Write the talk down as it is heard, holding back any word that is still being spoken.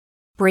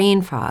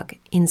brain fog,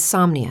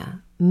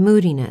 insomnia,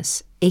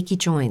 moodiness, achy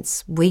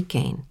joints, weight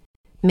gain.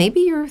 Maybe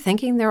you're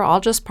thinking they're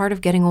all just part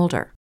of getting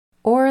older,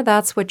 or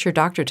that's what your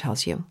doctor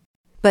tells you.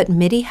 But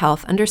MIDI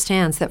Health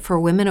understands that for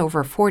women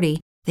over 40,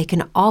 they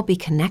can all be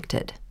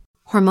connected.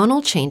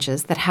 Hormonal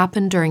changes that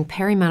happen during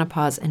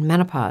perimenopause and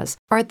menopause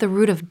are at the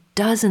root of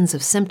dozens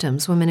of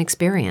symptoms women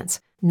experience,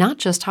 not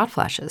just hot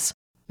flashes.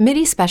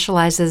 MIDI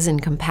specializes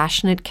in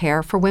compassionate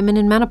care for women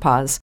in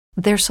menopause.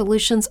 Their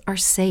solutions are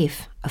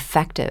safe,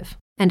 effective,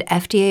 and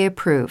FDA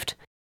approved.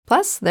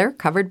 Plus, they're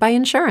covered by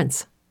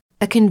insurance.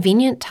 A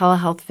convenient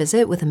telehealth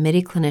visit with a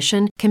MIDI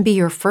clinician can be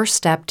your first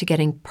step to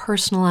getting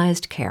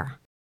personalized care.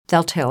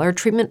 They'll tailor a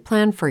treatment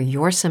plan for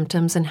your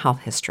symptoms and health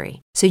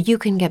history so you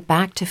can get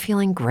back to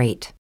feeling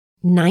great.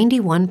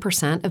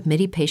 91% of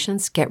MIDI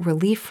patients get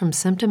relief from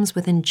symptoms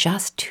within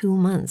just 2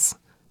 months.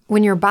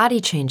 When your body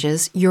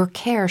changes, your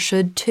care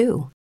should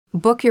too.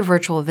 Book your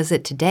virtual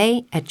visit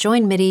today at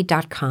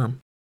joinmidi.com.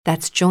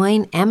 That's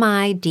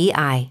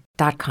joinmidi.com.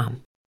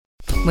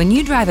 When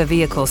you drive a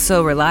vehicle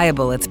so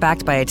reliable it's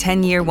backed by a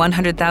 10-year,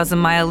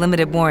 100,000-mile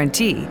limited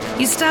warranty,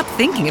 you stop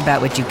thinking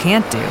about what you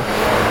can't do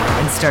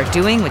and start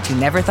doing what you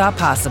never thought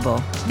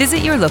possible. Visit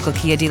your local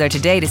Kia dealer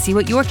today to see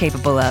what you're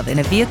capable of in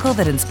a vehicle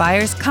that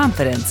inspires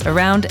confidence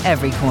around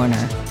every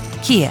corner.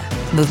 Kia,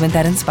 movement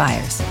that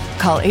inspires.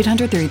 Call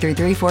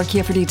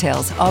 800-333-4KIA for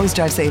details. Always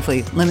drive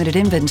safely. Limited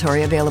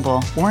inventory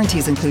available.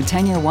 Warranties include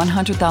 10-year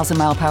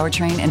 100,000-mile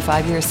powertrain and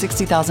 5-year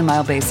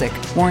 60,000-mile basic.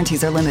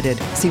 Warranties are limited.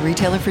 See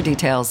retailer for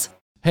details.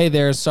 Hey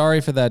there,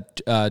 sorry for that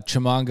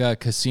Chumanga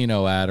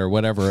Casino ad or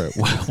whatever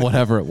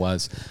it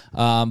was.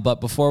 But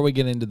before we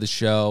get into the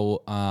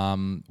show,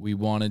 we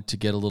wanted to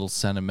get a little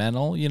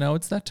sentimental. You know,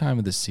 it's that time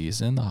of the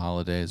season. The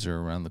holidays are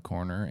around the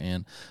corner.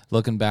 And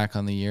looking back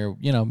on the year,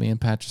 you know, me and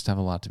Pat just have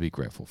a lot to be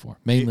grateful for.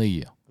 Mainly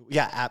you.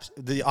 Yeah,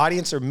 the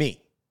audience or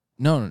me?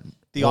 No.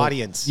 The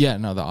audience. Yeah,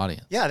 no, the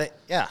audience. Yeah,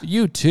 yeah.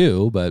 You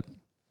too, but...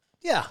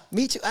 Yeah,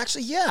 me too.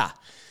 Actually, yeah.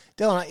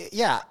 Dylan,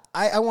 yeah,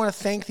 I want to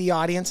thank the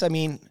audience. I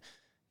mean...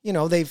 You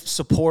know, they've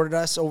supported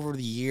us over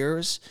the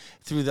years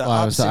through the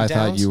ups and downs. I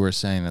thought you were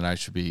saying that I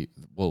should be,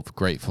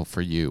 grateful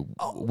for you,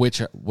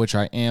 which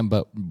I am,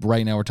 but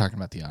right now we're talking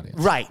about the audience.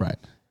 Right.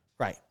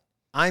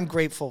 I'm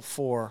grateful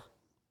for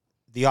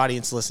the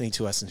audience listening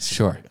to us and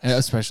supporting us. And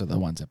especially the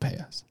ones that pay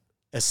us.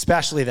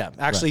 Especially them.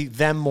 Actually,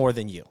 them more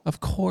than you. Of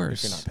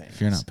course. If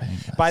you're not paying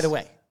us. By the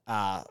way,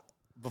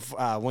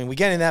 when we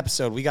get in the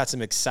episode, we got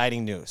some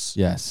exciting news.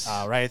 Yes.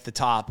 Right at the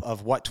top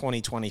of what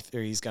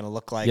 2023 is going to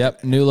look like.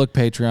 Yep. New look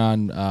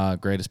Patreon,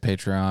 greatest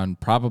Patreon,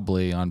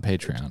 probably on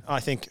Patreon.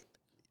 I think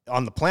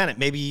on the planet,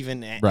 maybe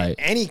even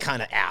any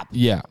kind of app.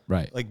 Yeah,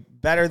 right. Like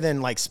better than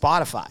like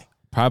Spotify.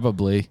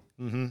 Probably.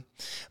 Mm-hmm.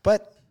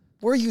 But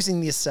we're using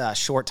this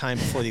short time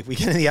before we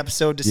get in the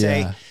episode to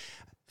say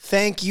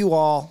thank you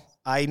all.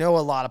 I know a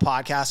lot of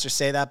podcasters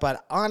say that,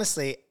 but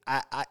honestly,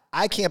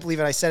 I can't believe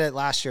it. I said it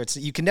last year.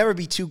 You can never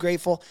be too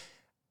grateful.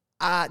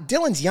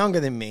 Dylan's younger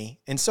than me,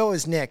 and so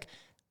is Nick.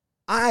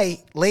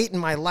 Late in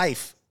my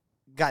life,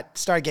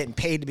 started getting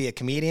paid to be a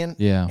comedian.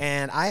 Yeah.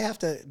 And I have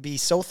to be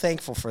so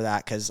thankful for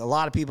that because a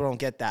lot of people don't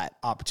get that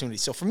opportunity.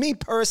 So for me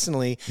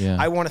personally,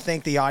 I want to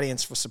thank the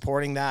audience for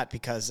supporting that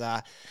because,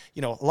 a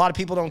lot of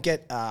people don't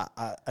get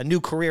a new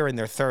career in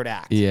their third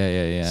act.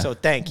 Yeah. So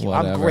thank you.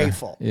 Whatever. I'm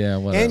grateful. Yeah,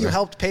 whatever. And you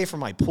helped pay for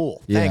my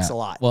pool. Yeah. Thanks a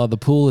lot. Well, the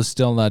pool is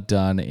still not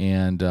done.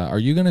 And are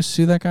you going to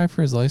sue that guy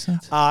for his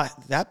license?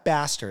 That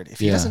bastard. If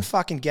he doesn't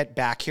fucking get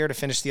back here to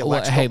finish the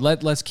electrical. Well,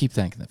 hey, let's keep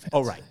thanking the fans.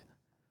 Oh, right.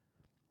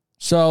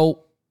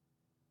 So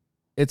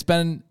it's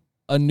been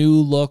a new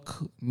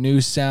look,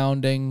 new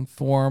sounding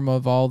form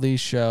of all these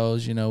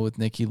shows, with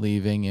Nikki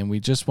leaving. And we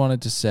just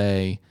wanted to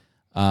say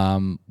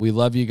we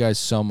love you guys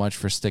so much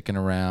for sticking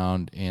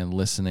around and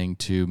listening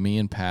to me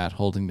and Pat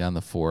holding down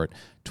the fort.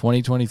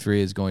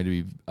 2023 is going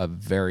to be a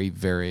very,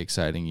 very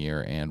exciting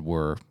year. And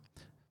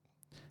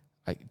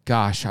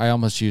I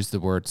almost used the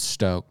word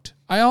stoked.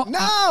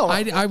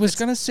 I was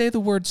going to say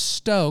the word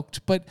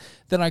stoked, but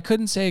then I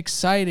couldn't say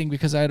exciting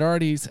because I'd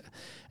already...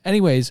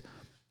 Anyways,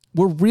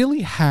 we're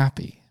really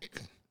happy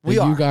that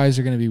you guys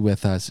are going to be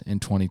with us in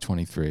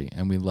 2023,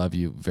 and we love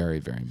you very,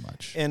 very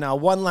much. And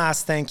one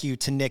last thank you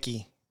to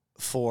Nikki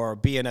for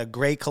being a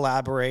great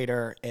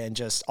collaborator and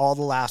just all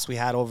the laughs we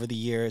had over the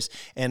years.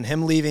 And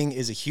him leaving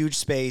is a huge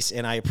space,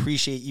 and I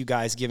appreciate you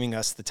guys giving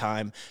us the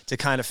time to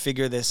kind of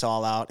figure this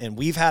all out. And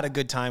we've had a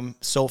good time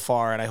so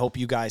far, and I hope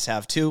you guys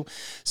have too.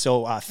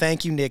 So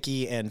thank you,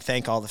 Nikki, and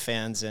thank all the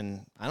fans.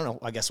 And I don't know,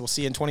 I guess we'll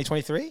see you in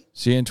 2023.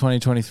 See you in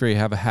 2023.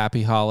 Have a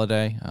happy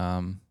holiday.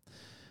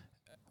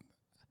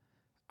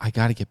 I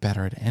got to get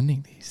better at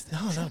ending these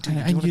things. No, dude,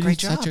 you're doing a great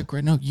job.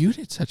 You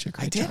did such a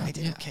great job. I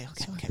did. Yeah.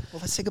 Okay. Well,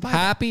 let's say goodbye.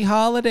 Happy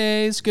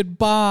holidays.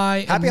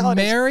 Goodbye. Happy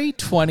holidays. Merry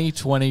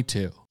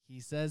 2022.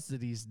 He says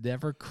that he's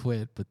never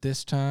quit, but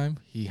this time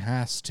he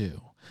has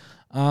to.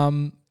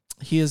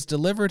 He has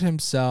delivered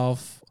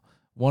himself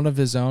one of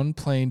his own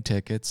plane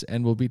tickets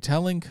and will be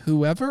telling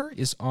whoever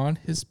is on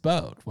his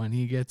boat when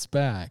he gets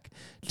back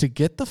to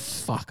get the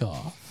fuck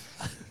off.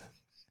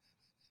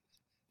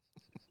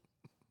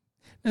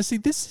 Now, see,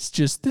 this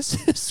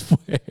is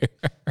where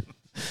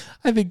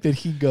I think that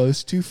he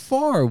goes too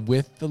far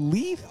with the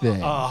Lee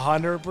thing.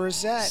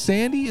 100%.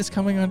 Sandy is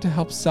coming on to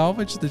help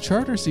salvage the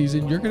charter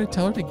season. You're going to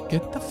tell her to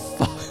get the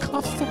fuck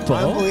off the boat?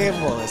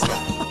 Unbelievable, this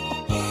guy.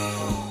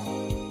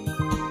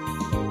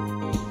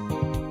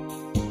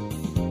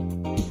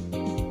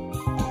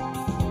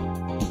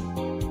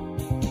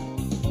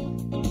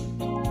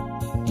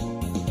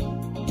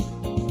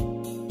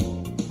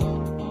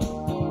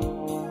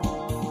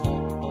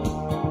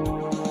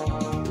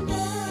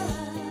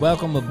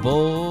 Welcome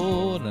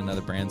aboard another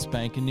brand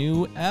spanking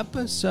new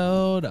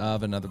episode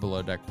of another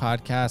Below Deck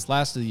podcast.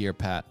 Last of the year,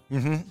 Pat.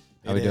 Mm-hmm.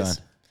 How we doing?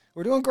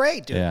 We're doing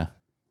great, dude. Yeah.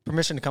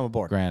 Permission to come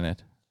aboard.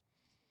 Granted.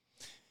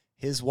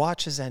 His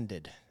watch has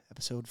ended.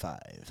 Episode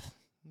 5.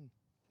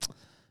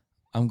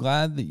 I'm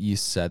glad that you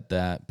said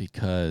that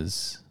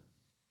because,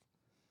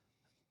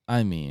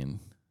 I mean,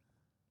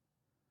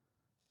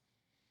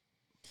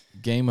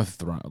 Game of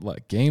Thrones.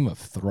 You're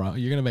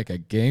going to make a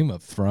Game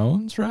of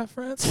Thrones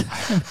reference?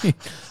 I mean,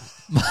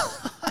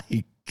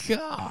 my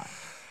God.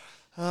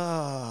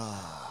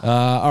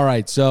 All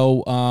right.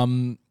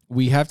 So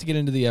we have to get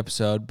into the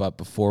episode, but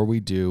before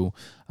we do,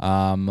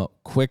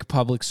 quick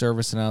public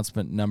service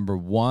announcement number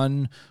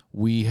 1.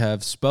 We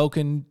have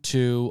spoken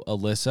to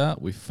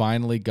Alyssa. We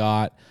finally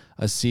got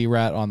a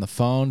C-Rat on the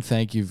phone.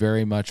 Thank you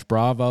very much,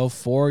 Bravo,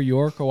 for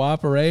your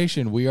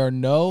cooperation. We are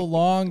no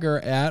longer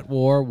at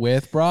war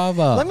with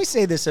Bravo. Let me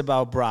say this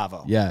about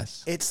Bravo.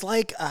 Yes. It's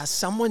like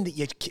someone that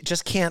you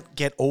just can't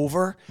get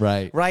over.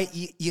 Right. Right?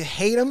 You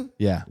hate him.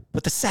 Yeah.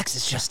 But the sex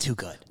is just too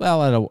good.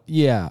 Well,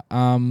 yeah.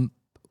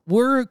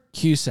 We're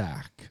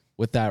Cusack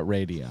with that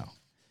radio.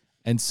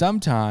 And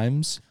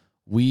sometimes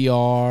we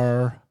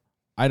are,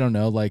 I don't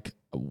know, like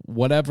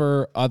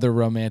whatever other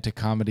romantic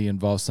comedy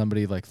involves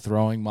somebody like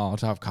throwing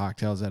Molotov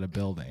cocktails at a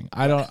building.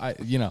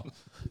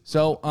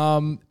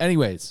 So,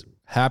 anyways,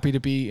 happy to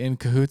be in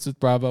cahoots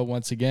with Bravo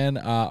once again.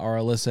 Our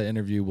Alyssa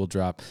interview will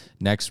drop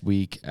next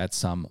week at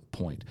some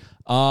point.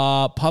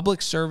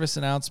 Public service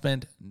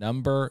announcement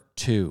number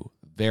 2.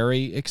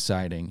 Very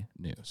exciting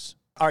news.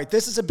 All right,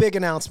 this is a big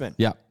announcement.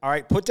 Yeah. All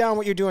right, put down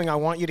what you're doing. I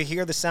want you to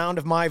hear the sound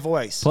of my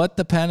voice. Put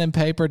the pen and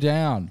paper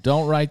down.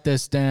 Don't write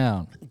this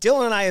down.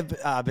 Dylan and I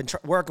have been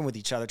working with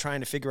each other,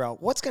 trying to figure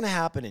out what's going to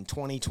happen in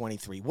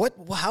 2023.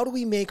 How do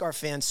we make our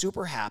fans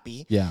super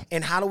happy? Yeah.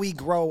 And how do we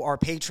grow our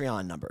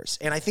Patreon numbers?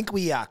 And I think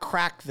we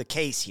cracked the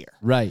case here.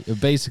 Right.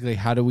 Basically,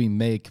 how do we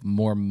make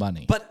more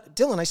money? But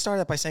Dylan, I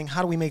started by saying,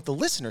 how do we make the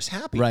listeners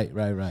happy?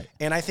 Right.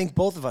 And I think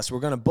both of us, we're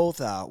going to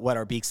both wet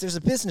our beaks. There's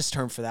a business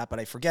term for that, but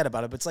I forget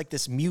about it. But it's like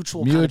this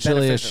mutually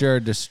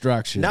assured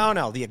destruction.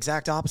 No, the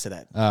exact opposite of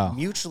that. Oh.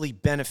 Mutually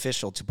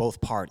beneficial to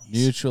both parties.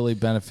 Mutually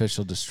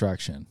beneficial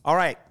destruction. All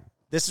right.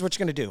 This is what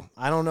you're going to do.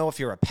 I don't know if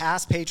you're a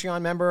past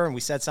Patreon member and we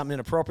said something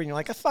inappropriate and you're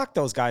like, fuck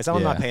those guys.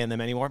 I'm not paying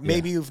them anymore.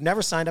 Maybe you've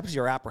never signed up because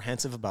you're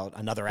apprehensive about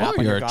another app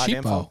on your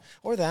goddamn phone.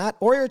 Or that.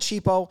 Or you're a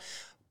cheapo.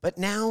 But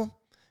now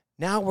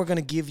we're going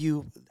to give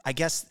you, I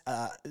guess,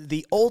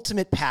 the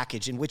ultimate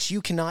package in which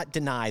you cannot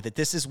deny that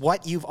this is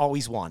what you've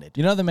always wanted.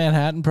 You know the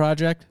Manhattan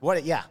Project?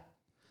 What? Yeah.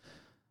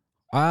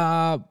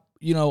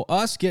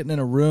 Us getting in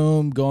a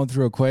room, going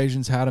through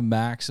equations, how to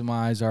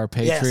maximize our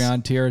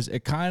Patreon tiers,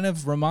 it kind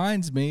of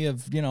reminds me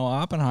of,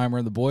 Oppenheimer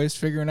and the boys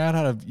figuring out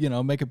how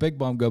to, make a big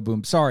bomb go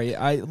boom. Sorry,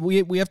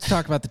 we have to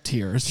talk about the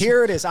tiers.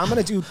 Here it is. I'm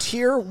going to do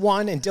tier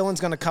 1 and Dylan's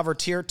going to cover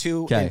tier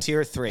 2 and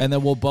tier 3. And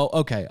then we'll both,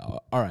 okay,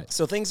 all right.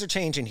 So things are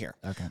changing here.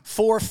 Okay.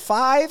 For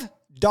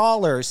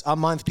 $5 a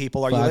month,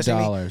 people, are you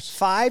listening to me?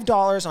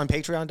 $5 on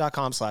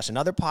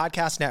patreon.com/another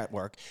podcast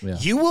network. Yeah.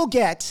 You will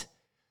get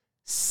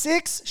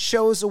 6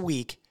 shows a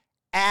week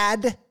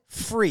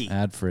ad-free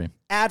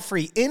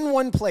in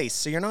one place,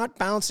 so you're not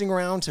bouncing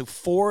around to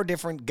 4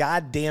 different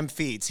goddamn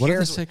feeds. What are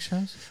the 6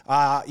 shows?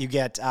 You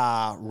get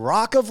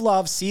Rock of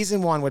Love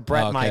Season 1 with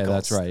Brett Michaels.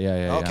 That's right.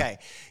 Yeah. Okay.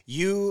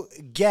 You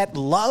get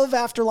Love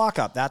After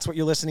Lockup. That's what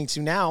you're listening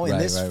to now in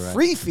this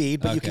free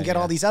feed, but you can get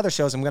all these other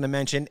shows I'm going to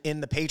mention in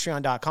the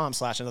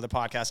patreon.com/another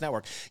podcast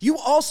network. You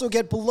also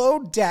get Below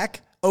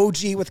Deck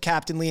OG with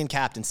Captain Lee and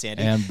Captain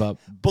Sandy. And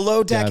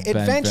Below Deck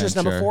Adventures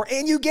number 4.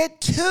 And you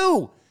get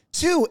two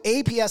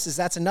APSs.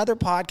 That's another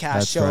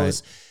podcast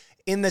shows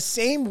in the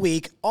same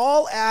week,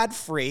 all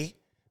ad-free,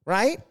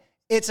 right?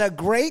 It's a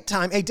great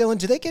time. Hey, Dylan,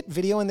 do they get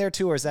video in there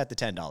too, or is that the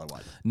 $10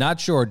 one? Not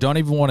sure. Don't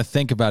even want to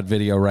think about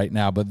video right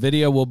now, but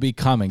video will be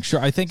coming. Sure,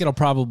 I think it'll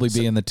probably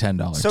be in the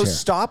 $10 So tier.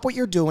 Stop what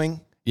you're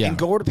doing and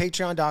go to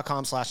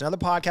patreon.com/another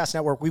podcast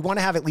network. We want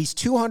to have at least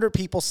 200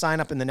 people sign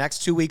up in the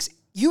next 2 weeks.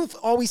 You've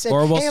always said...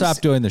 Or we'll stop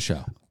doing the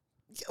show.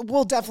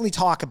 We'll definitely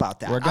talk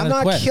about that. I'm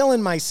not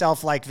killing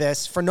myself like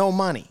this for no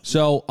money.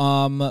 So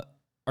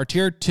our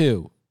tier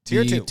 2,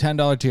 the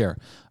 $10 tier,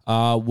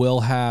 will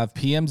have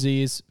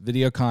PMZs,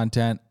 video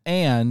content,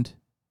 and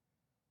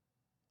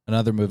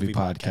another movie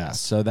podcast.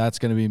 So that's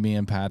going to be me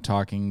and Pat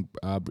talking,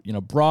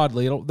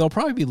 broadly. They'll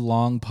probably be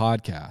long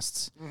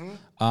podcasts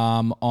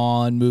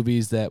on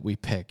movies that we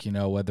pick.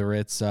 Whether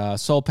it's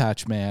Soul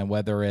Patch Man,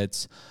 whether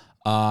it's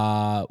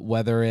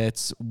whether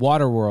it's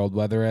Waterworld,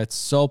 whether it's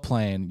Soul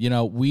Plane,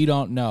 we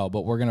don't know,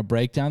 but we're going to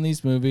break down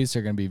these movies.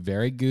 They're going to be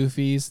very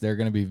goofies. They're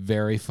going to be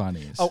very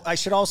funnies. Oh, I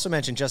should also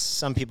mention, just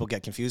some people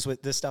get confused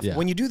with this stuff. Yeah.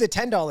 When you do the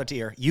 $10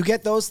 tier, you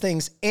get those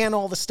things and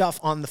all the stuff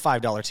on the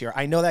 $5 tier.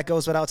 I know that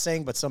goes without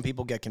saying, but some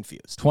people get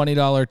confused.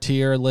 $20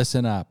 tier,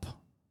 listen up.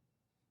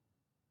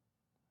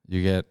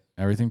 You get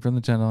everything from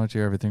the $10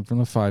 tier, everything from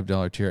the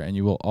 $5 tier, and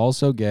you will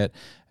also get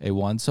a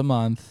once a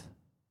month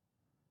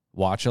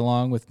watch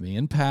along with me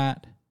and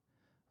Pat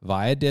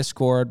via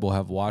Discord. We'll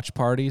have watch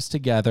parties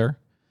together.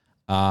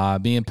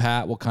 Me and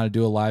Pat will kind of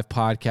do a live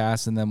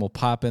podcast, and then we'll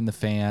pop in the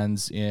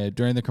fans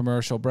during the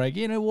commercial break.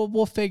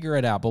 We'll figure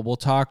it out, but we'll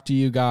talk to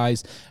you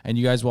guys, and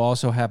you guys will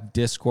also have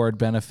Discord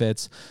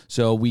benefits,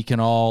 so we can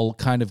all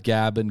kind of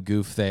gab and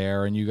goof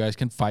there, and you guys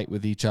can fight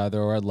with each other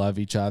or love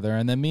each other,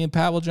 and then me and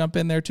Pat will jump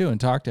in there too and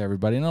talk to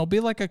everybody, and it'll be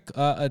like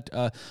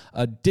a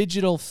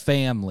digital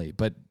family,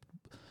 but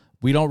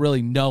we don't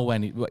really know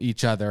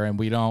each other, and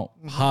we don't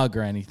hug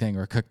or anything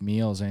or cook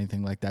meals or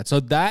anything like that. So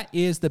that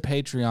is the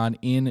Patreon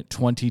in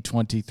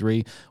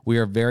 2023. We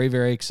are very,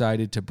 very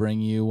excited to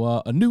bring you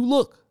a new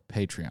look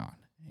Patreon.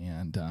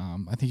 And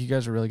I think you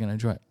guys are really going to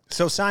enjoy it.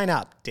 So sign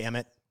up, damn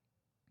it.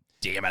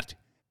 Damn it.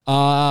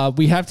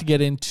 We have to get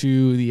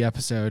into the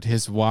episode.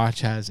 His watch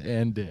has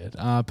ended.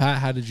 Pat,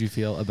 how did you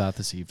feel about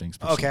this evening's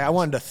performance? Okay, I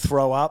wanted to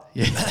throw up.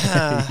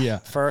 Yeah.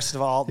 First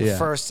of all,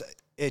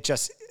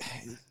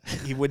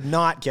 he would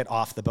not get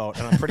off the boat,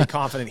 and I'm pretty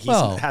confident he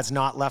has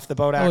not left the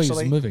boat,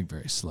 actually. He's moving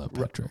very slow,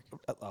 Patrick.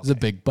 Okay. It's a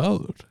big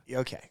boat.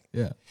 Okay.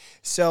 Yeah.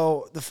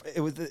 So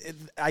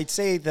I'd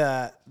say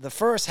the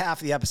first half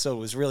of the episode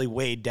was really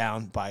weighed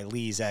down by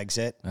Lee's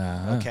exit.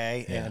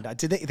 Okay. Yeah. And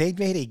did they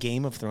made a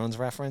Game of Thrones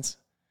reference?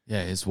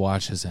 Yeah, his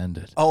watch has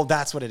ended. Oh,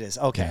 that's what it is.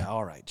 Okay, yeah.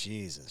 All right.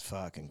 Jesus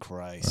fucking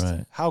Christ.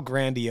 Right. How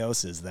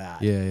grandiose is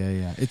that?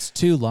 Yeah. It's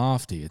too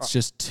lofty. It's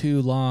just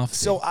too lofty.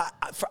 So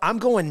I'm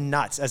going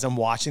nuts as I'm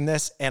watching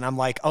this, and I'm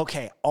like,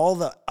 okay, all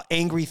the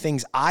angry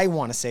things I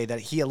want to say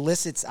that he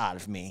elicits out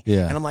of me.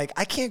 Yeah. And I'm like,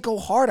 I can't go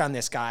hard on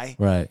this guy.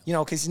 Right.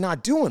 Because he's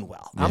not doing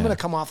well. Yeah. I'm going to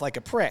come off like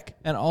a prick.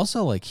 And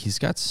also, he's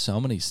got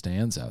so many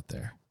stands out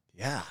there.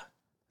 Yeah.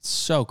 It's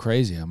so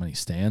crazy how many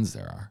stands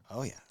there are.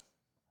 Oh, yeah.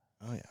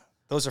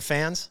 Those are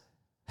fans?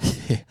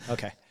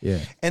 Okay. Yeah.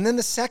 And then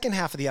the second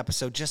half of the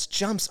episode just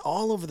jumps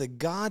all over the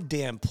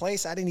goddamn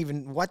place. I didn't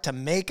even what to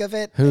make of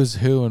it. Who's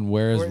who and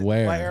where's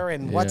where.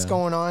 And what's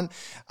going on.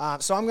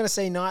 So I'm going to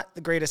say not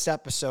the greatest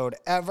episode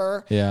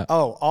ever. Yeah.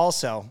 Oh,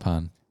 also.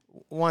 Pun.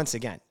 Once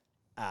again,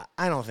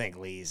 I don't think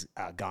Lee's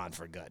gone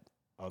for good.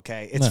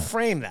 Okay. It's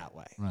framed that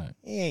way. Right.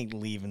 He ain't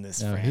leaving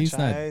this franchise. He's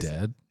not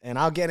dead. And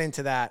I'll get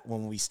into that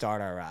when we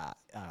start our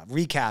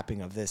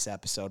recapping of this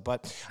episode.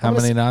 But how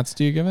many knots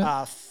do you give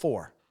it?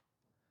 4.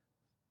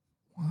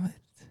 What?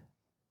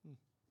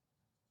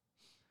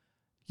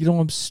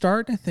 I'm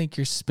starting to think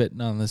you're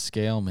spitting on the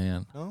scale,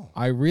 man. Oh.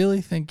 I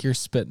really think you're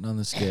spitting on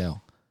the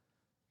scale.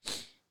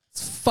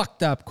 It's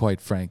fucked up,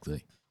 quite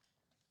frankly.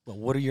 Well,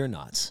 what are your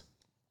knots?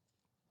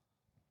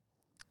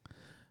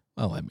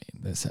 Well, I mean,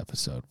 this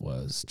episode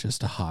was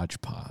just a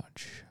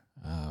hodgepodge.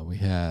 We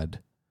had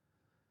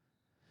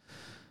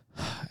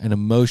an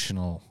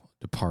emotional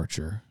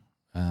departure.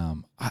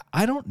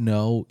 I don't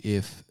know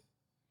if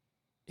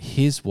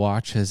His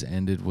Watch Has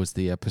Ended was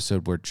the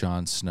episode where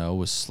Jon Snow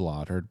was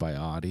slaughtered by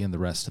Audie and the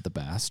rest of the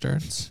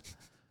bastards.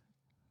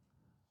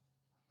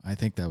 I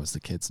think that was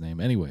the kid's name.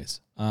 Anyways,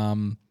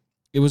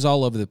 it was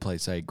all over the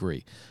place, I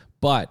agree.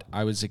 But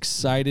I was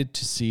excited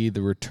to see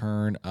the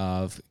return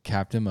of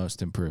Captain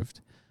Most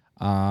Improved.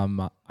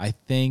 I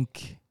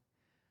think,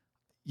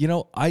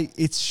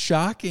 it's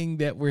shocking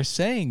that we're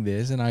saying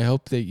this, and I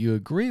hope that you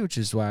agree, which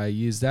is why I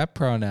use that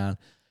pronoun.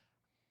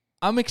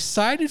 I'm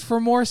excited for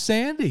more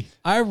Sandy.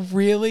 I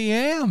really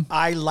am.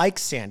 I like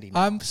Sandy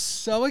now. I'm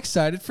so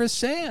excited for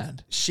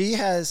Sand. She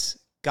has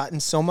gotten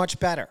so much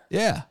better.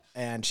 Yeah.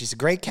 And she's a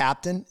great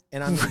captain.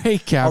 And I'm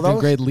great captain,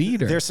 great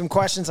leader. There's some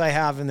questions I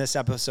have in this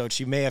episode.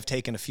 She may have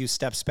taken a few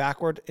steps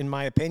backward, in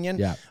my opinion.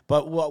 Yeah.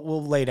 But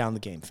we'll lay down the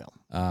game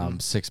film.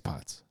 6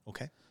 pots.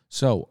 Okay.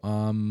 So,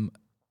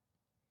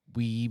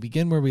 we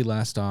begin where we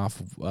last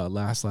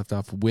left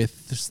off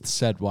with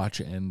said watch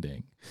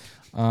ending.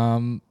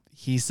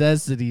 He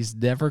says that he's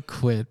never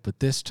quit, but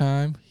this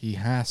time he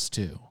has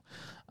to.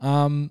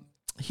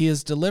 He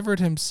has delivered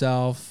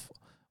himself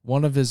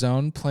one of his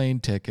own plane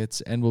tickets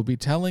and will be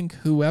telling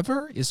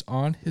whoever is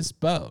on his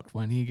boat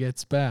when he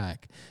gets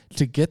back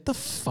to get the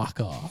fuck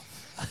off.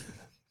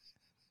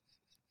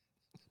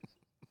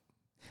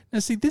 Now,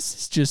 see,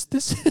 this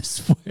is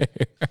where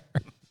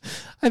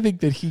I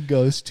think that he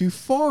goes too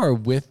far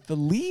with the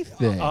Lee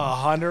thing.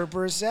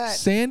 100%.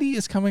 Sandy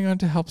is coming on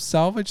to help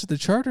salvage the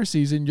charter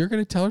season. You're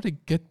going to tell her to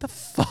get the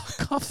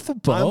fuck off the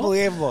boat?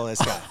 Unbelievable, this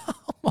guy.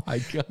 Oh, my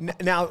God.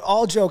 Now,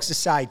 all jokes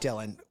aside,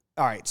 Dylan.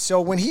 All right,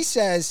 so when he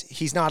says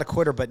he's not a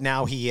quitter, but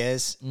now he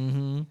is,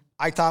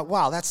 I thought,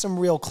 wow, that's some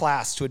real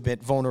class to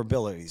admit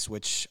vulnerabilities,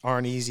 which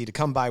aren't easy to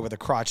come by with a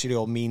crotchety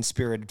old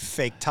mean-spirited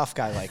fake tough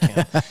guy like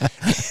him.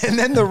 And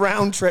then the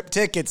round trip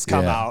tickets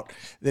come out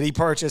that he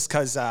purchased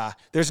because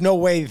there's no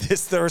way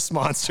this thirst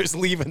monster's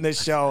leaving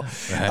this show.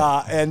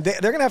 Right. And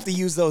they're going to have to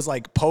use those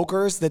like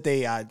pokers that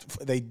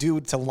they do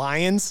to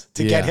lions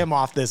to get him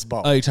off this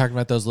boat. Oh, you're talking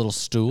about those little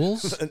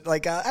stools?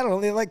 Like, I don't know,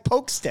 they're like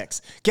poke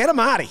sticks. Get him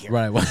out of here.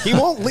 Right. Well, he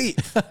won't leave.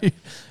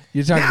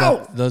 You're talking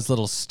about those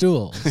little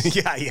stools.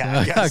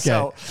 Yeah. Okay.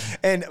 So,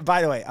 and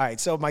by the way, all right.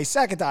 So my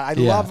second thought, I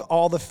love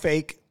all the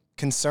fake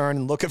concern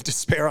and look of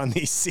despair on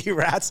these sea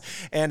rats.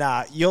 And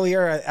you'll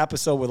hear an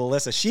episode with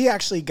Alyssa. She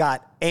actually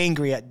got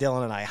angry at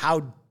Dylan and I.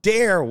 How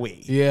dare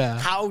we? Yeah.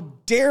 How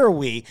dare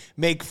we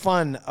make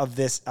fun of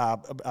this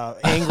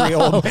angry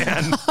old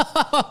man?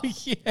 Oh,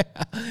 yeah.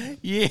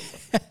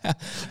 I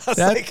was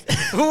like,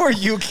 who are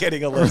you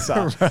kidding,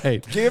 Alyssa?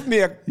 Right. Give me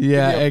a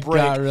it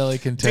break. Got really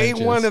contentious.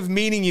 Day one of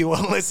meeting you,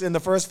 Alyssa, in the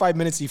first 5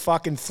 minutes, he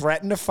fucking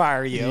threatened to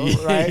fire you,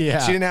 right? Yeah.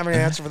 She didn't have an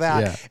answer for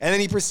that. Yeah. And then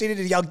he proceeded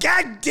to yell,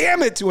 God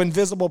damn it, to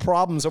invisible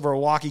problems over a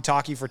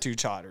walkie-talkie for 2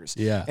 charters.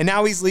 Yeah. And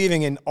now he's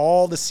leaving and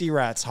all the sea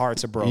rats'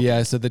 hearts are broken.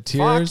 Yeah, so the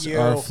tears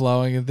are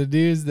flowing at the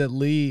news that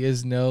Lee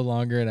is no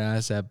longer an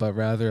asset, but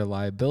rather a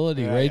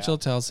liability. Rachel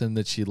tells him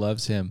that she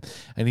loves him,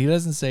 and he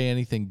doesn't say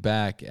anything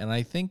back. And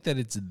I think that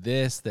it's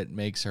this that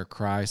makes her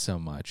cry so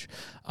much.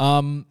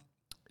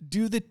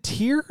 Do the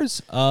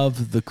tears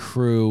of the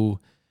crew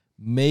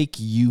make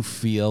you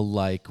feel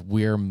like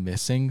we're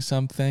missing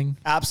something?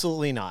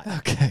 Absolutely not.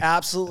 Okay.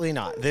 Absolutely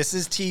not. This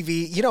is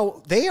TV. You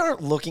know, they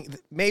aren't looking,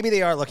 maybe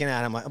they are looking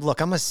at him like,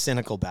 look, I'm a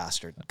cynical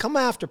bastard. Come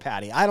after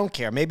Patty. I don't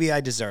care. Maybe I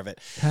deserve it.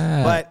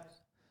 But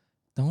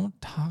don't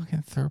talk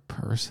in third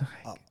person.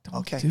 Don't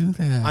okay. do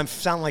that. I'm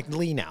sound like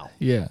Lee now.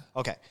 Yeah.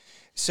 Okay.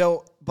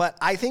 So, but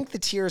I think the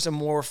tears are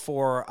more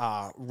for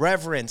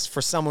reverence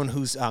for someone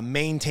who's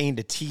maintained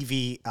a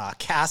TV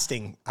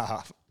casting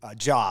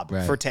job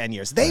for 10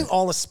 years. They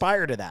all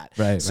aspire to that.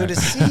 Right. So to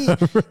see,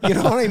 you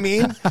know what I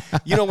mean?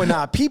 You know, when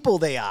people,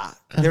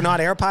 they're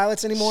not air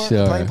pilots anymore,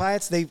 plane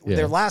pilots.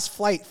 Their last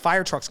flight,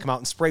 fire trucks come out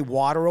and spray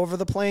water over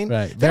the plane.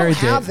 Right. Very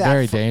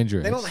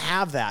dangerous. They don't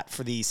have that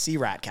for the sea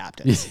rat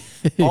captains.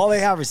 All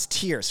they have is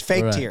tears,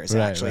 fake tears,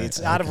 actually.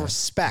 It's out of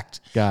respect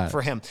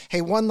for him.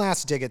 Hey, one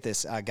last dig at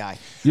this guy.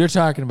 You're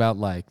talking about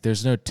like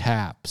there's no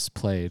taps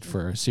played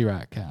for sea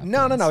rat captains.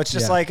 No. It's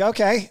just like,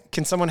 okay,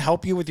 can someone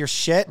help you with your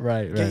shit?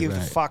 Get you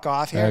fuck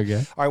off here.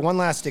 Okay. All right, one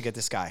last dig at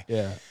this guy.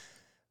 Yeah.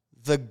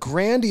 The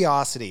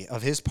grandiosity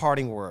of his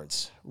parting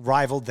words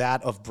rivaled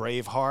that of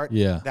Braveheart.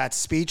 Yeah. That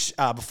speech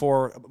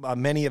before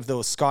many of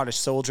those Scottish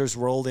soldiers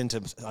rolled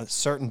into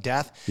certain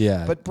death.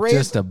 Yeah. But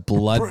just a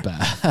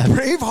bloodbath.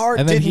 Braveheart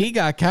and then he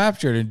got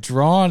captured and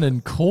drawn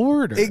and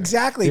quartered.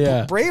 Exactly.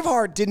 Yeah. But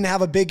Braveheart didn't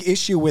have a big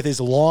issue with his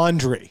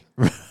laundry.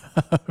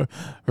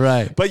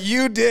 Right. But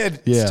you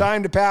did. Yeah. It's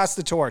time to pass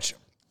the torch.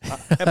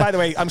 And by the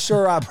way, I'm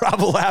sure Rob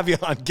will have you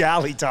on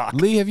Galley Talk.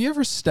 Lee, have you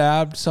ever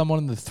stabbed someone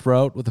in the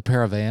throat with a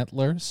pair of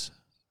antlers?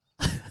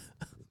 All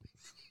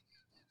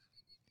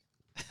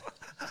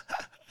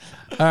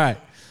right.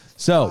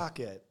 So,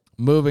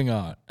 moving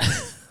on.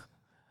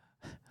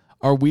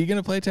 Are we going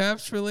to play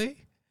taps for Lee?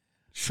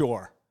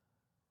 Sure.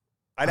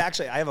 I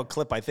have a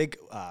clip I think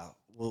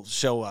will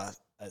show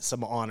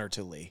some honor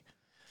to Lee.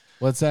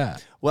 What's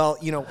that? Well,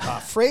 you know,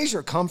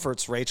 Frasier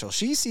comforts Rachel.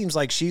 She seems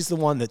like she's the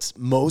one that's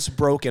most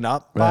broken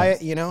up by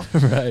it, you know?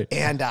 Right.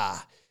 And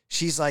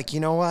she's like, you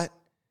know what?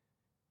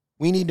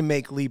 We need to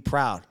make Lee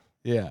proud.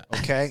 Yeah.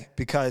 Okay?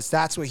 Because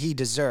that's what he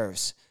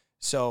deserves.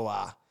 So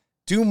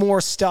do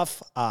more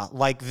stuff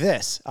like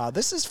this.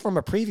 This is from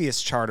a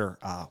previous charter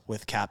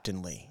with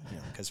Captain Lee, you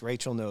know, because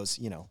Rachel knows,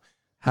 you know,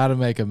 how to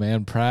make a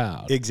man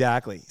proud.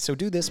 Exactly. So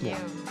do this more.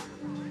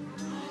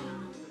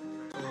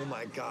 Oh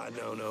my God,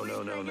 no.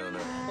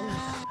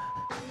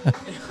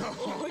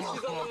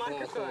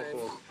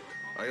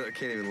 I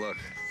can't even look.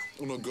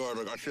 Oh my God,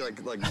 like, I feel like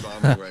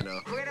vomiting right now.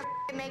 We're gonna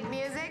make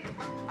music.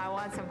 I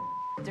want some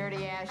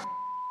dirty ass.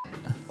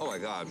 Oh my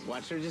God.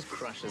 Watch her just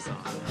crush us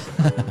on.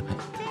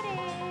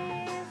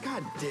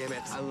 God damn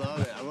it. I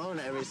love it. I'm loving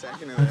every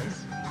second of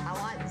this. I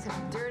want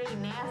some dirty,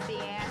 nasty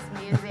ass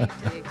music.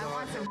 I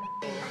want some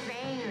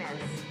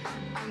famous,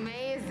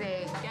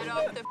 amazing. Get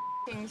off the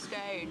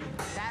stage.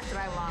 That's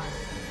what I want.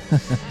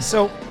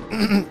 So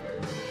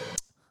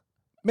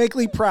make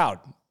Lee proud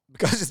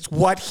because it's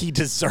what he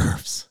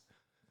deserves.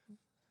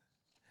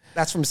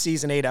 That's from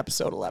season 8,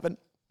 episode 11.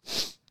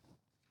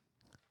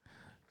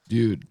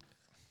 Dude,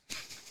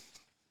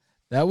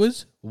 that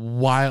was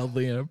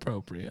wildly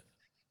inappropriate.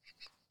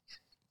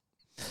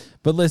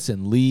 But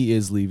listen, Lee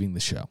is leaving the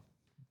show.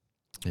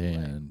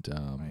 And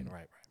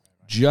right.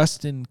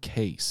 Just in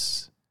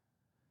case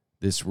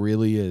this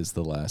really is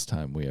the last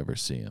time we ever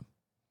see him,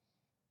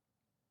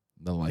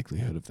 the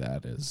likelihood of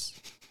that is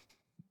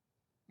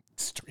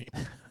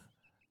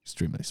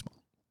extremely small.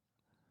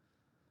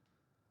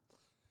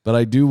 But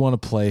I do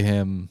want to play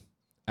him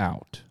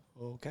out.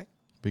 Okay.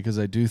 Because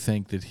I do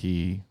think that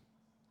he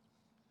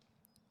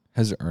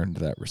has earned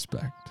that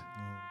respect.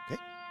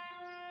 Okay.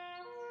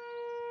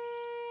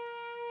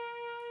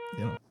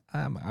 You know,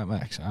 I'm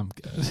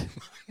good.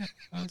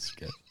 I'm just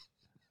good.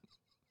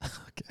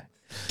 Okay.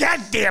 God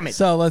damn it.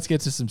 So let's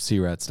get to some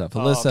C-Rat stuff.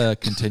 Alyssa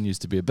continues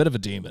to be a bit of a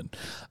demon.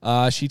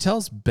 She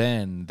tells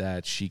Ben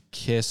that she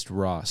kissed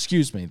Ross.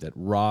 That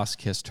Ross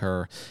kissed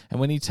her.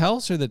 And when he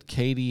tells her that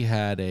Katie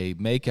had a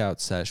makeout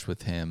sesh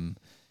with him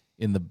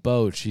in the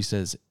boat, she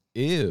says,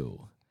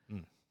 ew.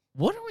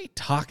 What are we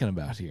talking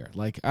about here?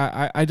 Like,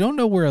 I don't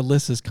know where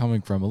Alyssa's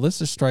coming from.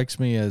 Alyssa strikes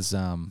me as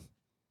out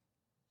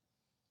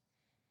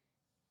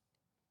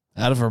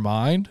of her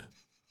mind.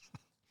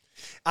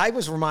 I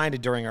was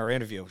reminded during our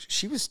interview,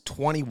 she was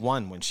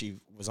 21 when she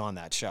was on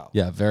that show.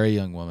 Yeah, very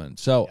young woman.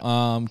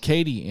 So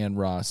Katie and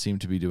Ross seem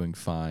to be doing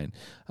fine.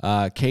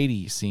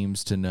 Katie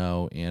seems to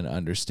know and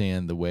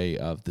understand the way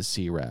of the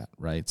C-Rat,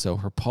 right? So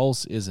her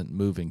pulse isn't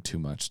moving too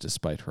much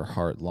despite her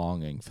heart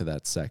longing for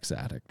that sex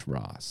addict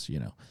Ross. You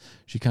know,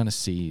 she kind of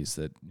sees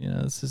that, you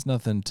know, this is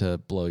nothing to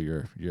blow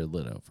your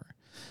lid over.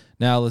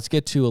 Now let's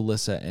get to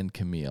Alyssa and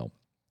Camille.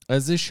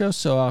 As this show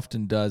so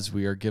often does,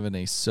 we are given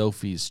a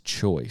Sophie's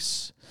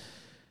choice.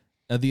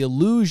 Now, the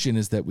illusion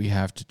is that we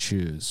have to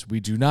choose. We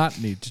do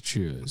not need to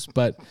choose,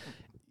 but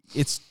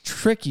it's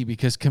tricky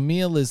because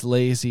Camille is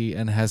lazy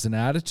and has an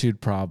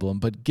attitude problem,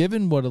 but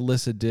given what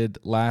Alyssa did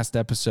last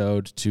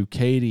episode to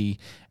Katie,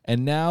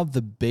 and now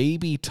the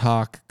baby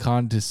talk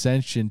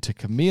condescension to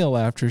Camille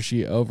after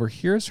she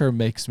overhears her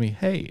makes me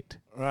hate.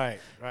 Right.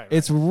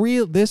 It's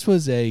real. This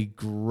was a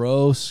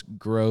gross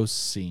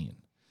scene.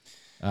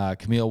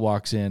 Camille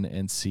walks in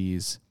and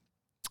sees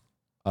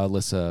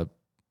Alyssa,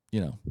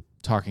 you know,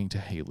 talking to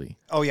Haley.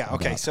 Oh, yeah.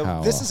 Okay.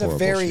 So this is a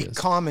very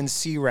common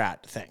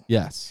C-Rat thing.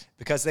 Yes.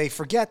 Because they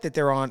forget that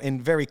they're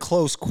in very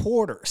close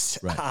quarters.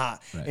 Right.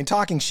 And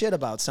talking shit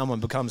about someone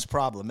becomes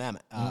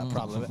problematic.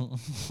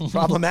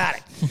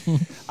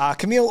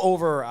 Camille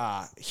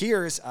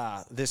overhears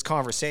this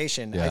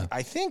conversation. Yeah.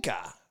 I think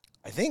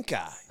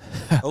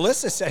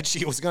Alyssa said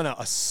she was going to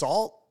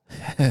assault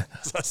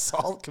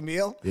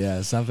Camille.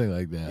 Yeah, something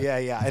like that.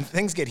 Yeah. And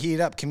things get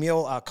heated up.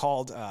 Camille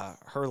called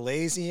her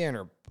lazy and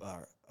her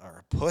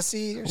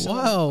pussy or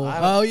something. Whoa.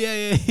 Oh,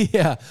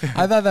 yeah.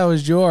 I thought that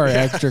was your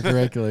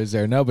extracurriculars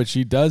there. No, but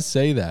she does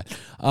say that.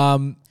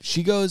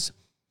 She goes,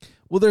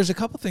 well, there's a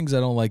couple things I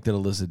don't like that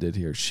Alyssa did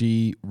here.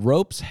 She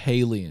ropes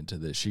Haley into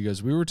this. She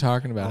goes, we were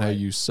talking about how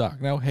you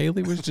suck. Now,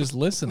 Haley was just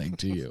listening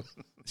to you.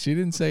 She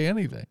didn't say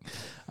anything.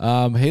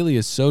 Haley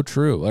is so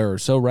true, or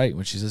so right,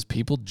 when she says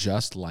people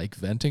just like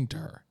venting to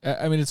her.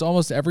 I mean, it's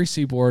almost every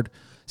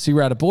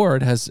C-Rat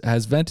aboard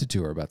has vented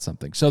to her about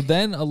something. So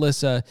then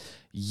Alyssa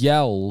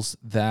yells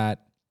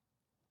that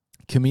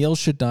Camille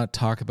should not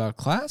talk about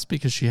class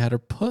because she had her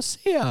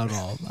pussy out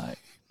all night.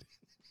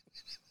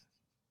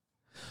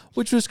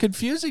 Which was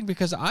confusing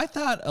because I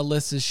thought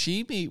Alyssa's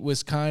she-meat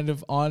was kind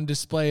of on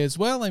display as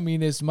well. I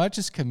mean, as much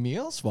as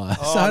Camille's was.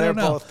 I don't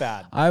know. They're both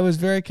bad. I was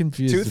very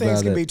confused about it. Two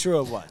things can be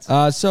true at once.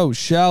 So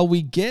shall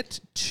we get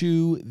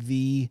to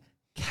the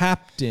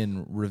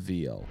captain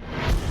reveal?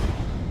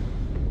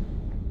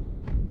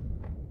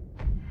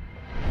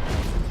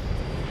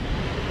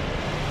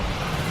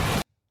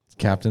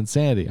 Captain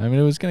Sandy. I mean,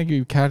 it was going to give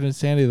you Captain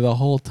Sandy the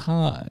whole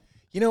time.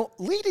 You know,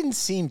 Lee didn't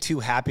seem too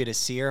happy to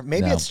see her.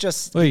 Maybe it's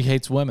just... Well, he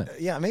hates women.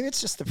 Yeah, maybe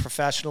it's just the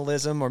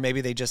professionalism, or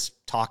maybe they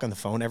just talk on the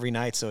phone every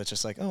night, so it's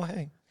just like, oh,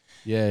 hey.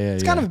 Yeah.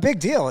 It's kind of a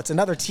big deal. It's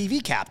another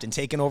TV captain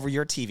taking over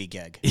your TV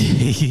gig.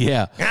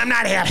 Yeah. And I'm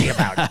not happy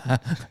about it.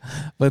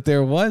 But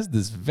there was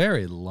this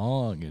very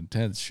long,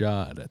 intense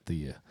shot at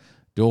the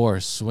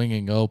door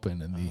swinging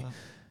open and the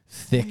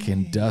thick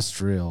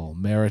industrial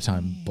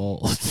maritime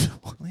bolt.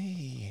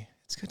 Lee,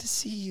 it's good to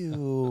see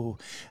you.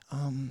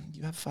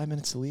 You have 5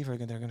 minutes to leave, or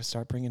they're going to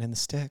start bringing in the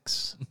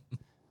sticks.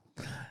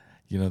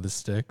 You know the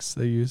sticks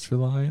they use for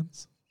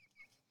lions?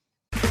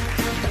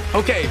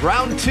 Okay,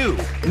 round two.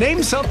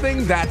 Name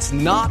something that's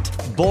not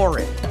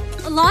boring.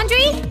 A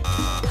laundry?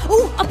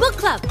 Ooh, a book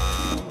club.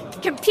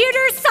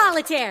 Computer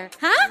solitaire,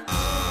 huh?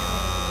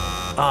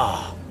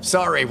 Ah,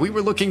 sorry, we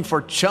were looking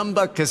for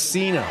Chumba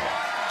Casino.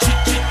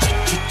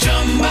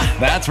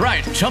 That's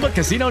right,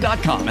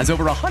 ChumbaCasino.com has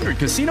over 100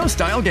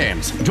 casino-style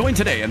games. Join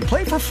today and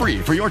play for free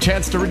for your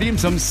chance to redeem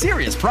some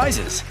serious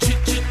prizes.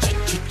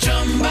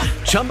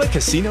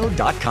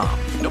 ChumbaCasino.com.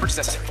 No purchase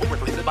necessary. Void where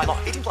prohibited by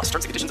law. 18+ terms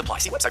and conditions apply.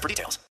 See website for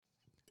details.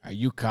 Are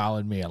you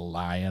calling me a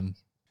lion?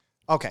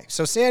 Okay,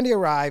 so Sandy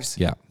arrives.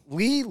 Yeah.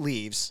 Lee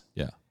leaves.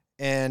 Yeah.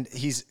 And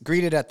he's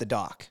greeted at the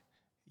dock,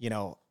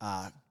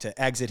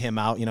 to exit him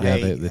out. Yeah,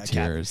 hey, the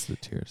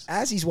tears.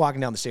 As he's walking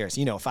down the stairs,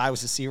 if I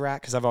was a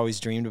C-Rat, because I've always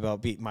dreamed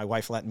about my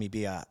wife letting me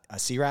be a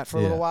C-Rat for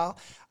a little while,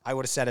 I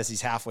would have said as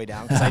he's halfway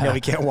down, because I know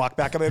he can't walk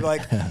back up, I'd be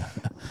like,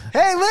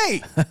 hey,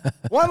 Lee,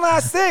 one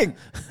last thing.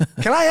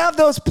 Can I have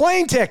those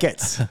plane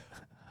tickets?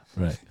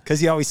 Right. Because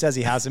he always says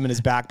he has them in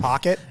his back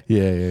pocket.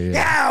 Yeah.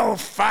 No,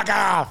 fuck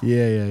off.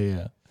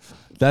 Yeah.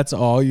 That's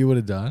all you would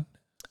have done?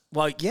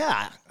 Well,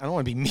 yeah. I don't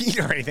want to be mean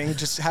or anything.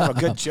 Just have a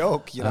good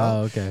joke,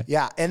 Oh, okay.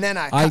 Yeah, and then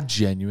I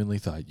genuinely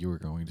thought you were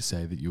going to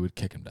say that you would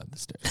kick him down the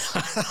stairs.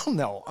 I don't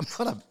know. I'm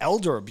not an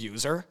elder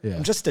abuser. Yeah.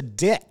 I'm just a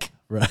dick.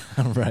 Right.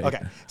 Right.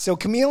 Okay. So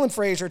Camille and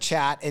Fraser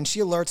chat, and she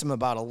alerts him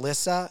about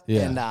Alyssa,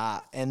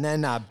 and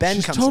then Ben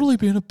She's comes. totally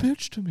being a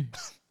bitch to me.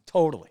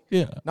 Totally.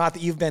 Yeah. Not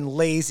that you've been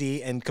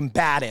lazy and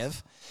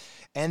combative.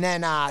 And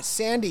then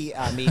Sandy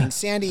meeting.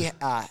 Sandy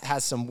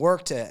has some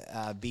work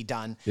to be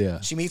done. Yeah.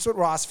 She meets with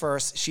Ross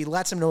first. She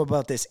lets him know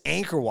about this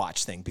Anchor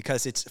Watch thing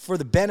because it's for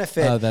the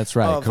benefit that's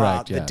right. of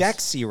Correct. the Yes.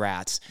 Dex Sea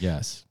Rats.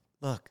 Yes.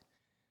 Look,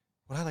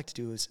 what I like to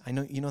do is, I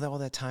know you know that all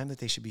that time that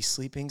they should be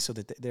sleeping so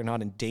that they're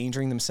not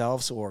endangering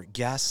themselves or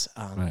guests.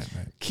 Right.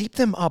 Keep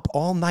them up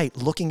all night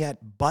looking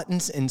at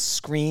buttons and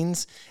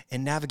screens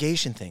and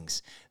navigation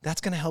things. That's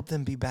going to help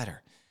them be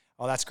better.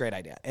 Oh, that's a great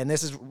idea. And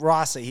this is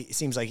Ross. He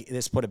seems like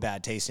this put a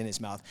bad taste in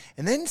his mouth.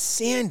 And then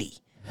Sandy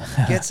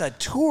gets a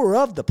tour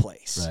of the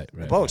place.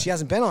 The boat. She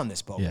hasn't been on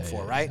this boat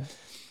before, right?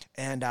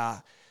 Yeah.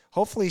 And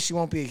hopefully she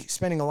won't be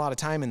spending a lot of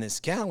time in this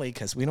galley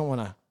because we don't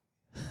want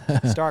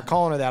to start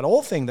calling her that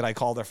old thing that I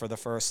called her for the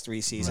first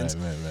 3 seasons.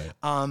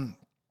 Right.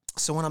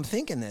 So when I'm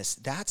thinking this,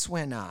 that's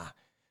when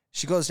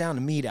she goes down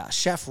to meet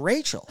Chef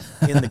Rachel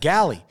in the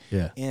galley.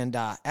 Yeah. And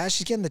as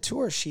she's getting the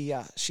tour, she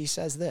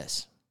says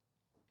this.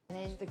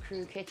 There's the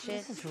crew kitchen.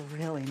 This is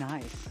really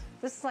nice.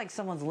 This is like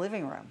someone's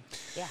living room.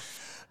 Yeah.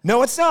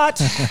 No, it's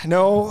not.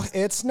 No,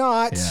 it's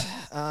not.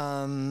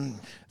 Yeah.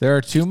 There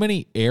are too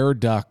many air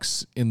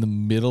ducts in the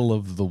middle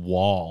of the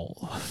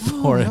wall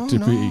for it to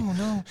be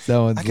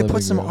someone's I could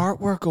put some room.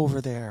 artwork over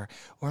there,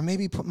 or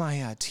maybe put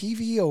my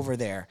TV over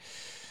there.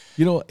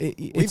 You know,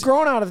 we've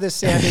grown out of this,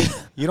 Sandy.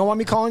 You don't want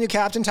me calling you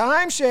Captain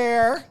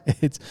Timeshare.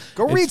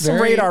 Go read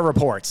some radar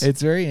reports. It's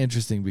very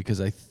interesting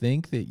because I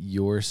think that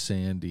your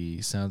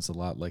Sandy sounds a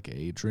lot like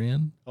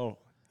Adrian. Oh,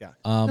 yeah.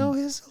 No,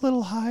 his a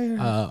little higher.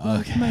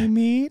 Like my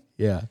meat.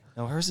 Yeah.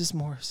 No, hers is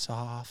more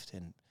soft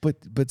and.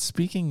 But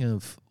speaking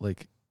of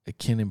like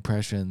akin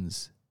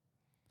impressions,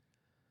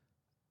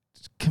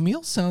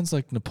 Camille sounds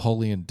like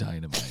Napoleon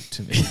Dynamite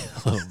to me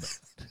a little bit.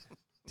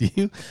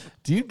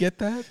 Do you get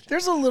that?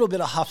 There's a little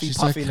bit of huffy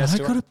puffiness to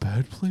her. Can I go to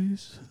bed,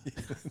 please?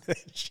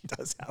 She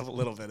does have a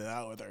little bit of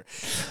that with her.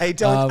 Hey,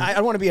 Dylan, I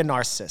don't want to be a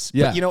narcissist.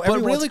 Yeah, but, you know, but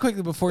really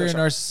quickly before you're a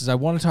narcissist, I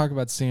want to talk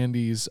about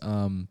Sandy's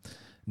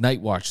night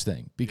watch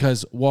thing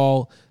because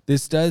while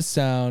this does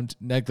sound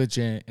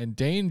negligent and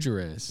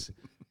dangerous,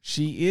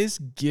 she is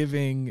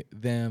giving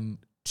them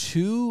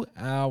 2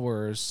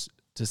 hours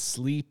to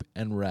sleep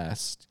and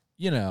rest.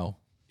 You know,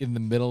 in the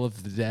middle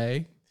of the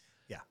day.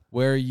 Yeah,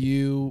 where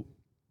you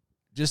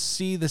just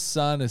see the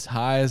sun as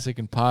high as it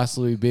can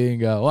possibly be and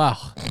go, wow.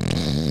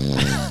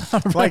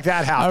 Like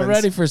that happens. I'm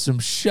ready for some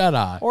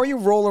shut-eye. Or you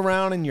roll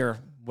around in your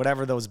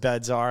whatever those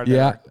beds are.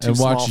 Yeah, and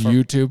watch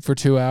YouTube for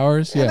 2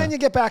 hours. And then you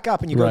get back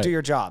up and you go do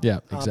your job. Yeah,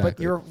 exactly. But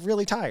you're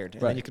really tired.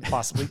 And then you could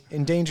possibly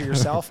endanger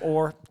yourself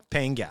or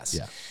paying guests.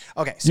 Yeah.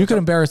 Okay. So you could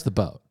embarrass the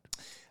boat.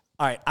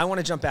 All right. I want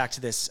to jump back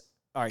to this.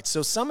 All right,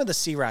 so some of the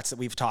sea rats that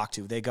we've talked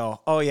to, they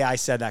go, oh, yeah, I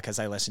said that because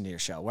I listened to your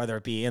show, whether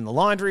it be in the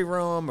laundry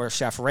room or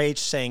Chef Rach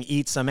saying,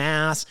 eat some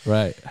ass.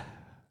 Right.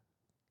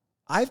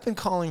 I've been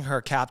calling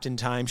her Captain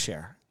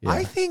Timeshare. Yeah.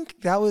 I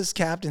think that was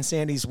Captain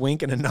Sandy's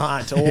wink and a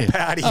nod to old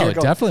Patty. It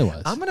definitely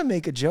was. I'm going to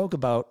make a joke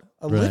about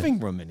a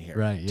living room in here.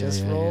 Right,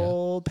 Just for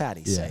old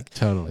Patty's sake.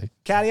 Totally.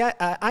 Catty,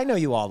 I know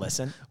you all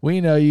listen. We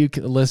know you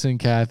listen,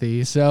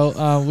 Kathy.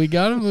 So we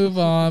got to move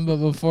on. But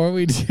before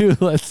we do,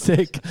 let's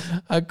take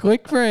a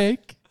quick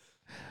break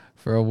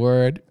for a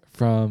word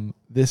from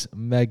this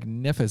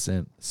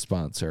magnificent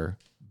sponsor,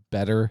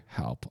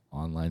 BetterHelp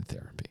Online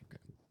Therapy.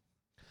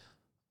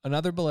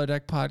 Another Below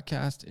Deck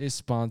podcast is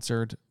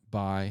sponsored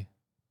by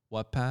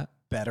what, Pat?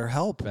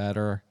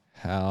 BetterHelp.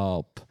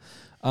 BetterHelp.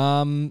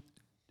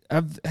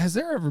 Has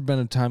there ever been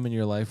a time in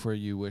your life where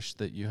you wish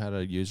that you had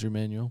a user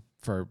manual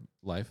for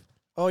life?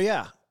 Oh,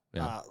 yeah.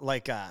 Yeah.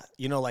 Like a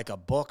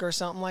book or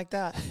something like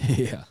that?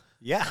 Yeah.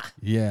 Yeah.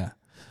 Yeah.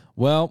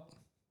 Well,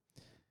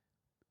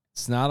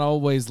 it's not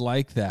always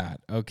like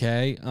that,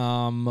 okay?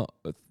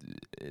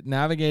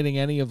 Navigating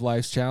any of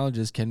life's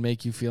challenges can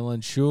make you feel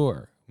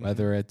unsure,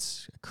 whether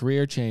it's a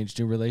career change,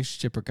 new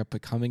relationship, or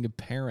becoming a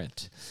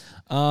parent.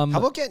 How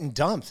about getting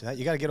dumped?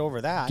 You got to get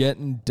over that.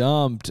 Getting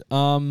dumped.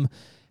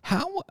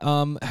 How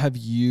have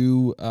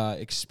you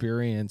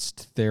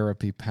experienced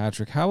therapy,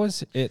 Patrick? How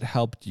has it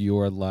helped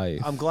your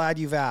life? I'm glad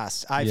you've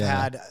asked. I've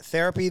had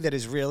therapy that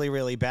is really,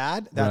 really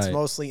bad. That's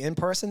mostly in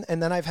person.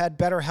 And then I've had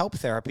BetterHelp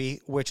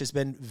therapy, which has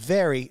been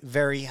very,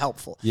 very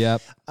helpful.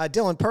 Yep.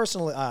 Dylan,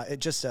 personally,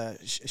 just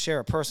share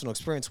a personal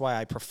experience why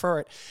I prefer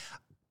it.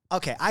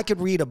 Okay, I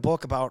could read a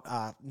book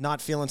about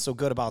not feeling so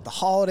good about the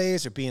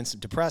holidays or being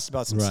depressed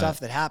about some stuff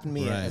that happened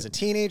to me as a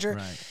teenager.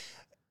 Right.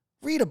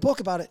 Read a book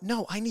about it.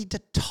 No, I need to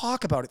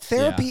talk about it.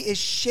 Therapy is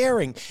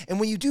sharing. And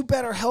when you do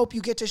BetterHelp,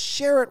 you get to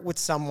share it with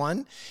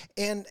someone,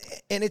 and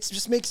it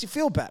just makes you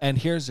feel better. And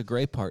here's the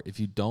great part. If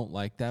you don't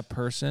like that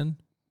person,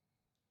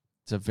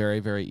 it's a very,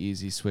 very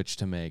easy switch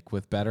to make.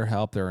 With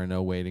BetterHelp, there are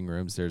no waiting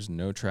rooms. There's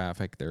no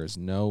traffic. There is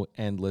no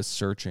endless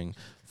searching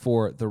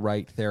for the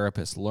right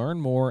therapist. Learn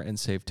more and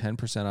save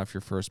 10% off your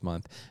first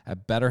month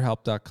at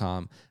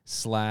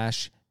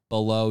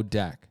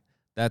BetterHelp.com/belowdeck.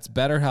 That's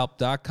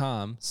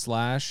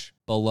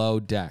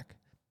BetterHelp.com/belowdeck.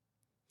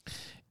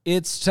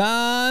 It's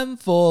time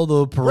for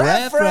the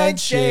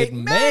preference sheet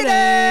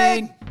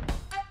meeting.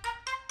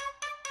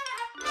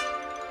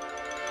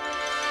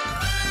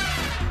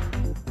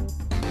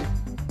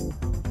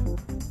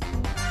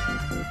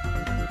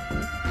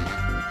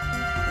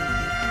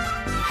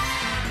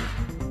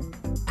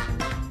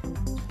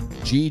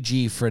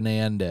 Gigi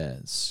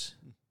Fernandez.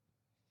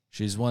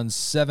 She's won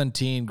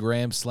 17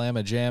 Grand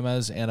Slamma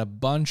Jammas and a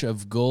bunch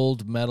of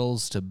gold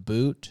medals to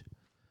boot.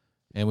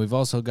 And we've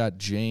also got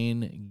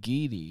Jane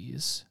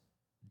Geddes,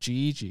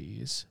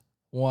 Gigi's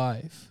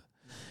wife.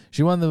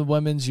 She won the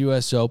Women's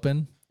U.S.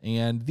 Open,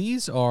 and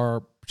these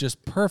are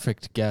just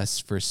perfect guests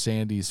for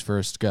Sandy's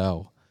first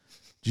go.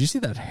 Did you see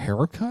that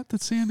haircut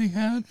that Sandy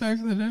had back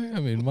in the day? I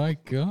mean, my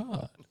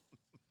God.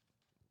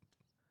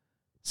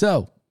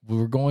 So, we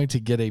were going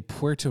to get a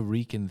Puerto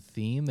Rican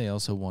theme. They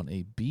also want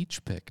a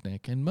beach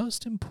picnic. And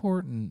most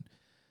important,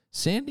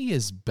 Sandy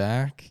is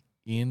back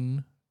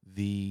in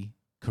the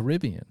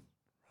Caribbean.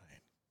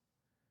 Right.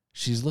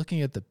 She's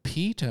looking at the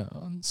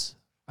Pitones.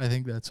 I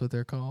think that's what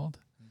they're called.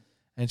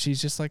 And she's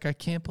just like, I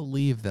can't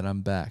believe that I'm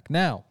back.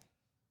 Now,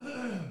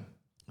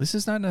 this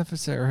is not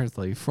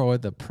necessarily for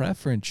the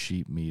preference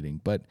sheet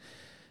meeting, but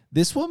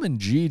this woman,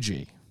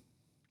 Gigi,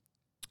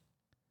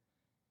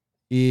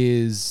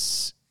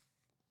 is...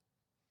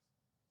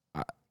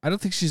 I don't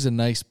think she's a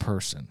nice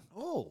person.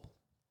 Oh.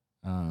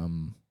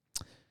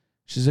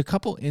 She's a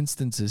couple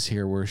instances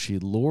here where she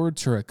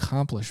lords her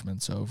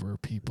accomplishments over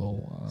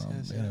people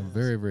in a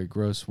very, very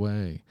gross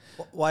way.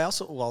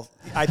 Well,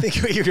 I think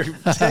your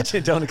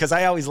attention, Tony, because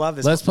I always love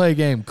this. Let's play a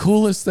game.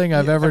 Coolest thing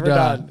I've ever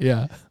done.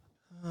 Yeah.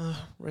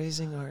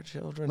 Raising our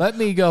children. Let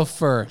me go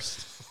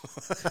first.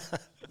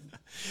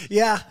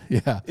 Yeah.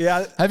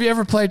 Have you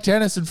ever played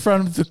tennis in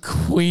front of the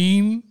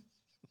Queen?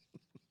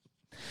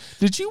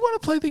 Did you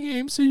want to play the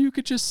game so you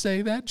could just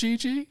say that,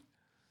 Gigi?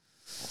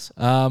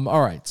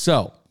 All right,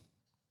 so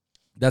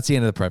that's the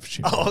end of the preface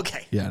sheet. Oh,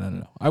 okay. Yeah,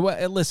 no.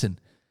 Listen,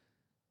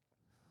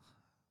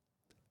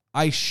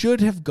 I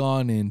should have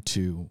gone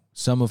into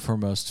some of her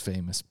most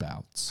famous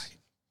bouts.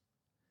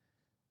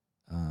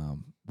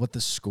 What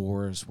the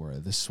scores were,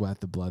 the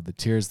sweat, the blood, the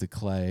tears, the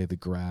clay, the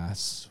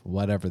grass,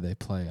 whatever they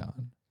play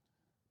on.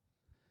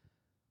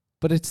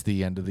 But it's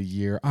the end of the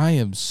year. I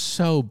am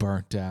so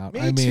burnt out.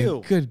 Me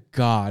too. Good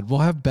God. We'll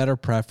have better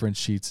preference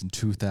sheets in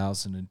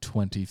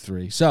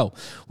 2023. So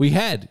we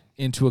head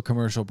into a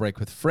commercial break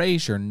with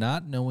Frasier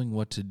not knowing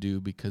what to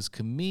do because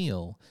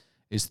Camille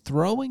is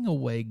throwing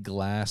away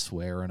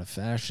glassware in a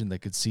fashion that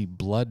could see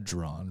blood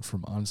drawn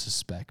from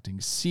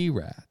unsuspecting sea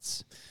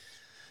rats.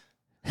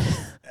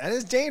 That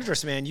is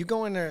dangerous, man. You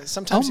go in there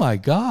sometimes. Oh, my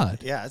God.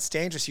 Yeah, it's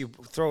dangerous. You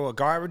throw a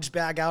garbage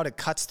bag out. It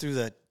cuts through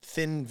the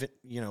thin,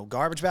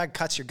 garbage bag,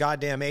 cuts your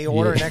goddamn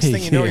aorta. Yeah, Next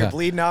thing you know, yeah. you're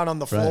bleeding out on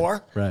the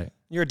floor. Right.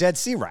 You're a dead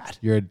sea rat.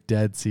 You're a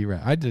dead sea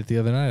rat. I did it the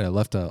other night. I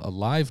left a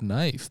live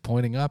knife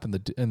pointing up in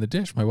the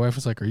dish. My wife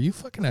was like, "Are you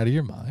fucking out of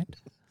your mind?"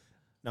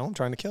 No, I'm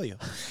trying to kill you.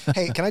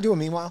 Hey, can I do a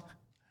meanwhile?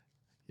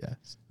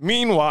 Yes.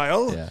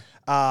 Meanwhile,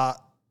 yeah.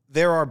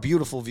 There are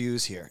beautiful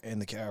views here in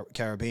the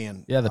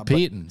Caribbean. Yeah, the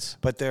Petons.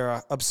 But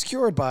they're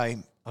obscured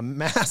by a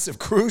massive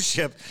cruise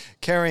ship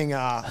carrying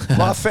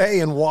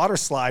buffet and water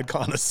slide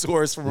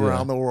connoisseurs from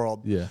around the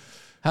world. Yeah.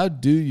 How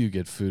do you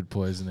get food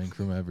poisoning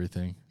from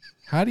everything?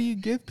 How do you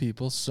give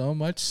people so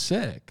much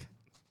sick?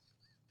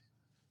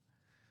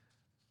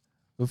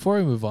 Before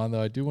we move on,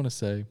 though, I do want to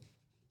say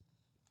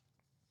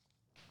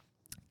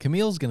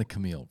Camille's going to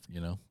Camille,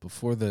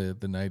 Before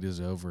the night is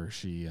over,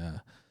 she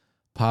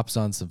pops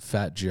on some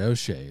Fat Joe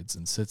shades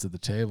and sits at the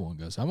table and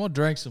goes, I'm going to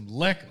drink some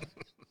liquor.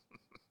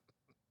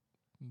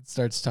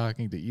 Starts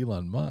talking to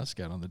Elon Musk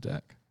out on the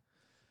deck.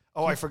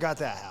 Oh, I forgot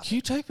that happened. Can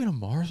you take me to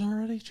Mars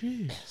already?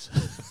 Jeez.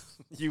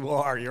 You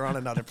are. You're on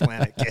another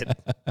planet, kid.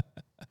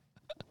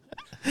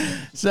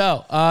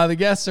 So the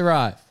guests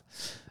arrive.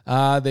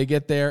 They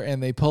get there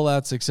and they pull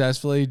out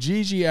successfully.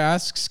 Gigi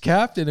asks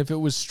Captain if it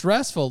was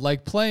stressful,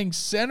 like playing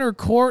center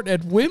court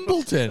at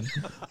Wimbledon.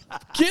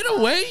 Get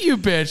away, you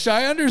bitch.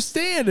 I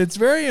understand. It's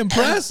very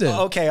impressive.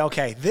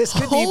 Okay. This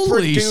could be Holy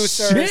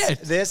producers.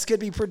 shit. This could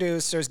be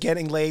producers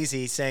getting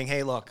lazy, saying,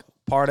 hey, look,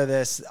 part of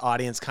this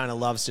audience kind of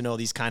loves to know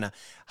these kind of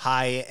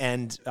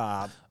high-end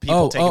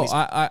people taking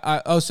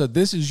these. So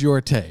this is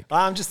your take.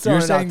 I'm just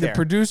throwing You're it out saying there. the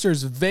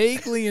producers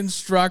vaguely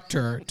instruct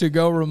her to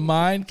go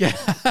remind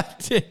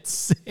Captain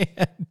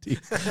Sandy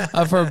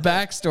of her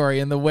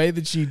backstory, and the way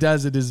that she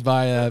does it is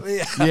via...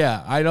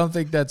 Yeah, I don't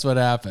think that's what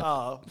happened.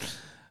 Oh.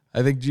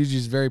 I think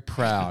Gigi's very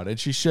proud, and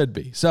she should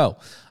be. So,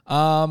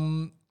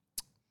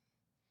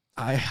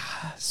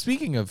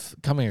 speaking of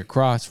coming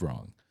across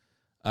wrong,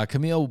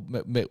 Camille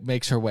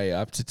makes her way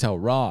up to tell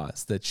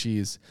Ross that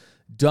she's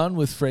done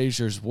with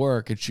Frasier's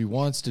work and she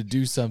wants to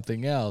do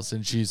something else,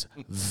 and she's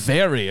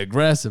very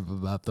aggressive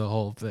about the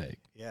whole thing.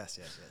 Yes.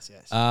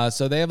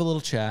 So they have a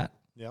little chat.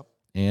 Yep.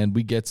 And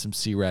we get some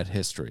sea rat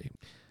history.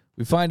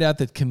 We find out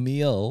that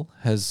Camille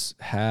has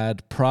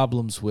had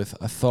problems with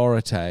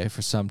authority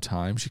for some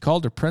time. She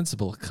called her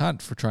principal a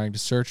cunt for trying to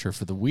search her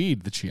for the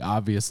weed that she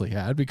obviously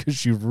had because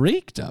she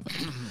reeked of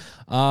it.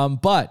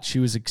 But she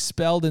was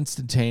expelled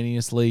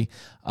instantaneously.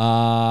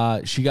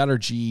 She got her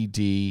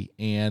GED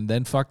and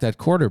then fucked that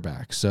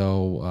quarterback.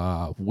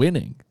 So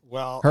winning.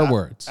 Well, her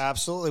words.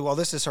 Absolutely. Well,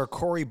 this is her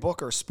Cory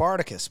Booker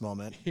Spartacus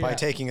moment by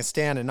taking a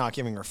stand and not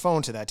giving her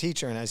phone to that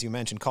teacher. And as you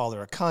mentioned, called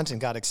her a cunt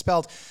and got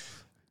expelled.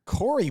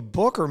 Cory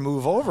Booker,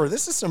 move over.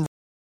 This is some.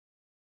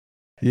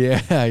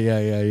 Yeah.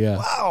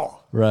 Wow.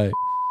 Right.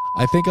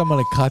 I think I'm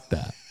going to cut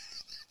that.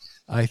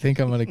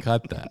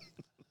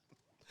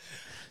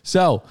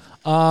 So,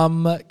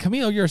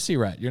 Camille, you're a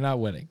C-Rat. You're not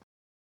winning.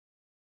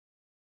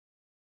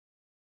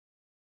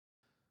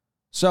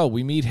 So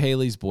we meet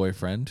Haley's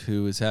boyfriend,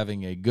 who is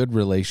having a good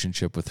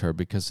relationship with her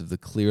because of the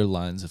clear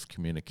lines of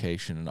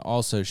communication. And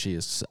also she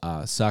is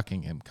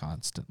sucking him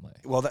constantly.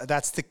 Well,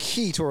 that's the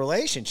key to a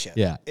relationship.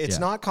 Yeah. It's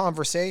not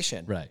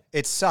conversation. Right.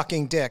 It's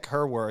sucking dick,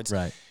 her words.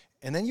 Right.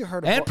 And then you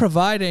heard and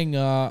providing,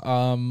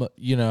 oral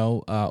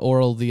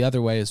the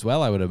other way as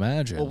well, I would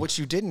imagine. Well, which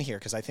you didn't hear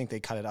because I think they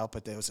cut it out,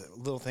 but there was a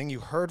little thing you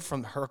heard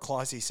from her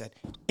clause. He said,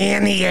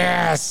 "In the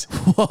ass."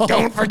 Whoa.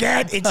 Don't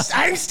forget,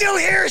 I'm still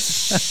here.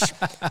 Shh.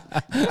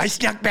 I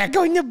snuck back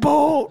on the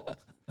boat.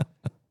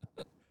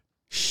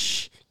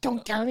 Shh.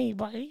 Don't tell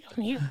anybody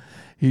I'm here.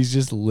 He's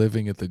just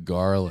living at the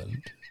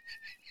Garland.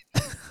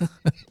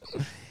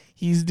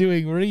 He's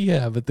doing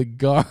rehab at the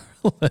Garland.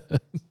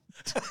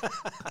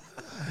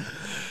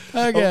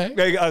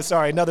 Okay. Oh,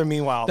 sorry. Another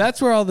meanwhile.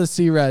 That's where all the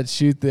C-Rats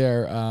shoot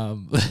their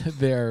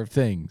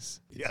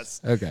things. Yes.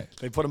 Okay.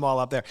 They put them all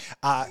up there.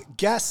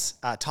 Guests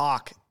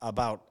talk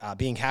about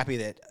being happy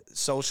that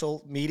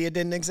social media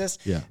didn't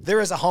exist. Yeah.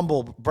 There is a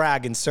humble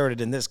brag inserted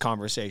in this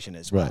conversation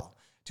as well. Right.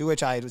 To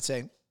which I would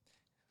say,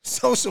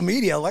 social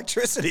media,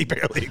 electricity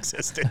barely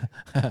existed.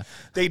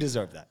 They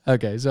deserve that.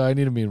 Okay. So I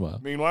need a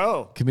meanwhile.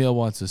 Meanwhile. Camille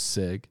wants a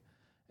cig.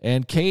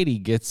 And Katie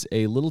gets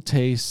a little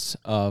taste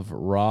of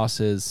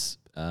Ross's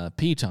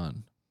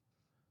piton.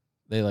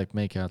 They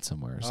make out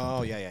somewhere or something.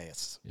 Oh,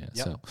 yes. Yeah,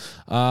 yep.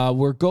 So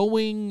we're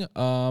going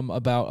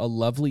about a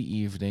lovely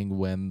evening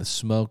when the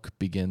smoke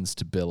begins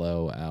to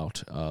billow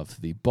out of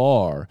the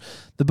bar.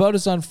 The boat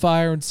is on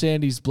fire and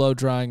Sandy's blow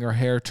drying her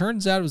hair.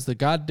 Turns out it was the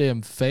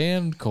goddamn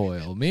fan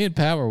coil. Me and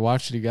Pat were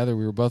watching together.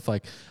 We were both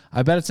like,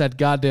 I bet it's that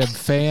goddamn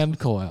fan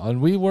coil. And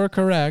we were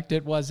correct.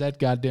 It was that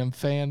goddamn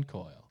fan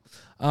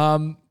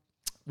coil.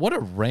 What a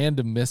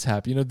random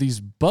mishap. These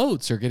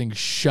boats are getting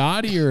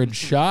shoddier and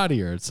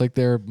shoddier. It's like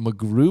they're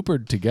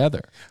magrubered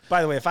together.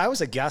 By the way, if I was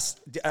a guest,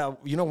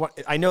 you know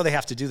what? I know they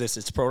have to do this.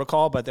 It's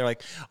protocol, but they're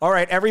like, all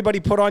right, everybody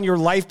put on your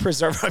life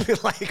preserver. I'd be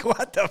like,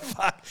 what the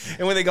fuck?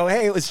 And when they go,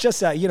 hey, it was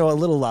just a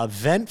little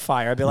vent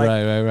fire. I'd be like,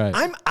 right.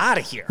 I'm out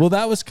of here. Well,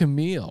 that was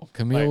Camille.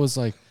 Camille was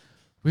like,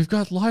 we've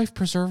got life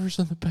preservers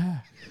in the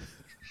back.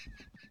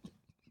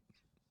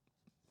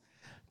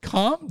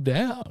 Calm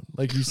down.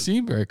 You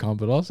seem very calm,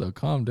 but also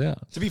calm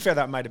down. To be fair,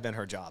 that might have been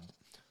her job.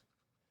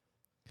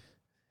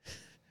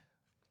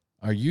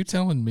 Are you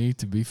telling me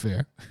to be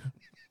fair?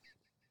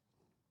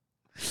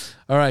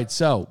 All right,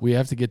 so we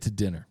have to get to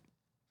dinner.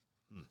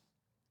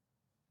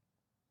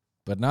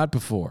 But not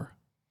before.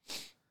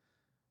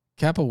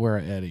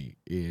 Capoeira Eddie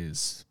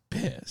is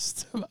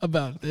pissed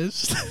about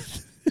this.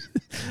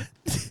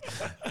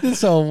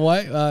 This whole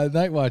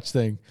Night Watch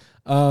thing.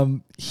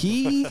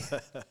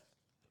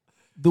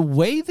 The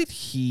way that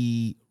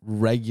he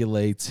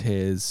regulates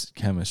his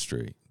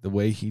chemistry, the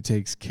way he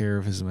takes care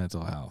of his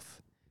mental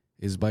health,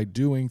 is by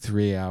doing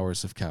 3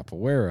 hours of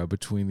capoeira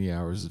between the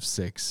hours of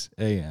 6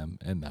 a.m.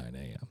 and 9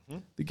 a.m. Mm-hmm.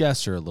 The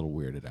guests are a little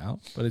weirded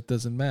out, but it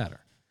doesn't matter.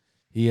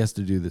 He has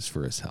to do this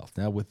for his health.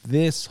 Now, with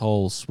this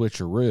whole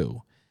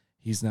switcheroo,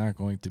 he's not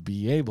going to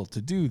be able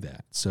to do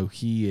that. So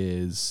he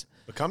is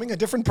becoming a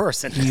different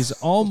person. He's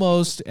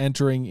almost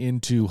entering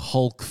into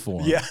Hulk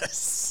form.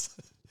 Yes.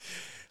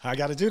 I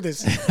got to do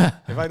this.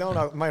 If I don't,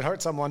 I might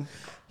hurt someone.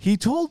 He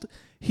told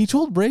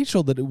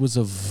Rachel that it was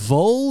a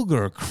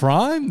vulgar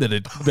crime that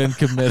had been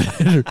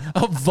committed,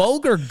 a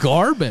vulgar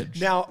garbage.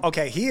 Now,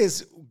 okay, he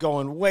is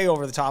going way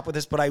over the top with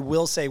this, but I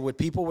will say with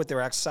people with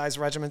their exercise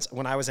regimens,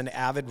 when I was an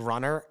avid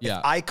runner,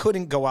 if I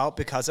couldn't go out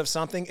because of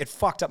something, it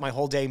fucked up my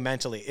whole day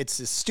mentally. It's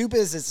as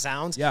stupid as it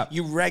sounds. Yeah.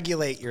 You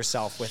regulate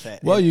yourself with it.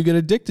 Well, you get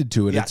addicted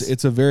to it. Yes.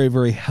 It's a very,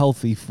 very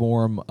healthy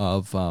form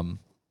of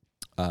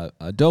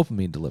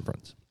dopamine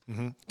deliverance.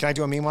 Mm-hmm. Can I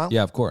do a meanwhile?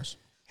 Yeah, of course.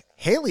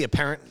 Haley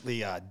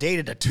apparently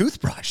dated a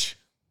toothbrush.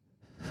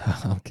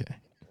 Okay.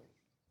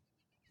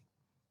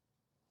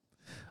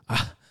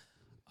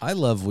 I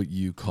love what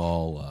you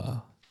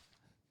call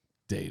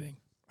dating.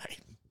 Right.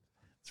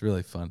 It's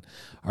really fun.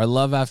 Our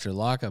Love After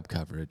Lockup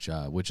coverage,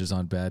 which is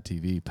on Bad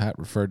TV, Pat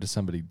referred to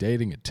somebody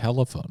dating a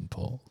telephone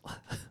pole.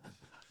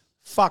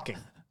 Fucking.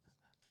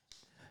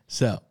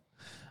 So,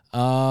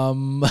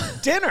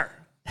 dinner.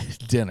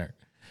 Dinner.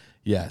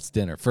 Yes,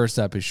 dinner. First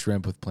up is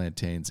shrimp with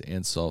plantains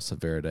and salsa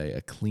verde,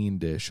 a clean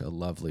dish, a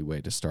lovely way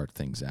to start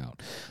things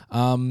out.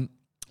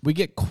 we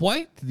get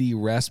quite the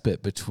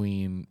respite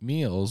between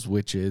meals,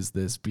 which is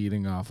this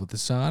beating off with the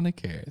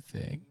Sonicare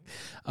thing.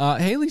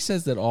 Haley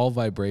says that all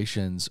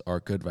vibrations are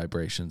good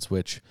vibrations,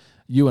 which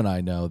you and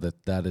I know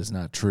that is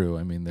not true.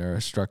 I mean, there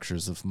are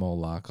structures of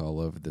Moloch all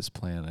over this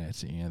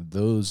planet, and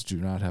those do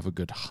not have a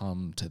good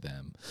hum to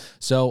them.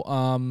 So,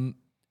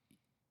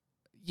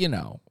 you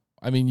know,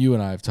 I mean, you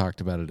and I have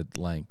talked about it at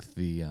length.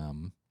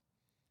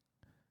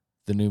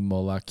 The new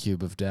Moloch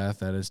cube of death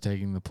that is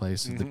taking the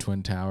place of the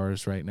Twin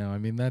Towers right now. I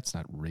mean, that's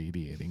not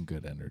radiating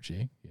good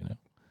energy, you know.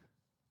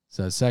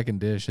 So second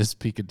dish is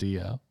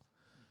picadillo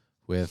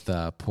with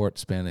port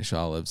Spanish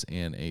olives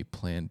and a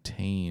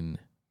plantain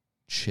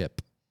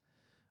chip.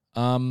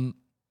 No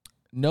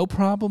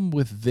problem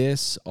with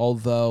this,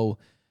 although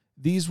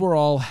these were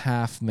all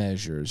half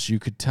measures. You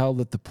could tell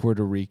that the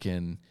Puerto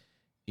Rican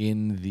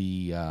in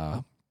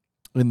the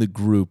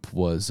group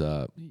was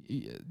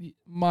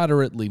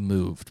moderately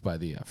moved by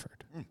the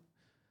effort.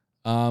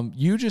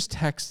 You just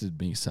texted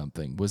me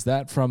something. Was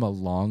that from a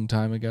long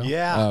time ago?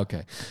 Yeah. Oh,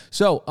 okay.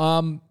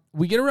 So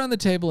we get around the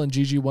table, and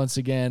Gigi once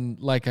again,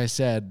 like I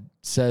said,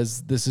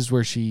 says this is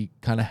where she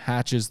kind of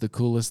hatches the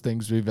coolest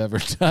things we've ever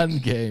done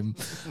game.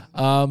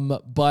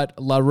 But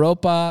La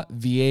Ropa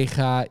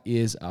Vieja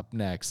is up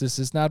next. This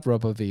is not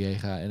Ropa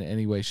Vieja in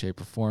any way,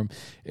 shape, or form.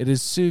 It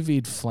is sous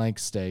vide flank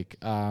steak.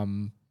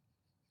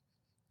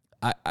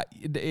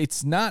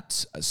 It's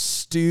not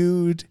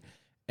stewed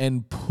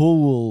and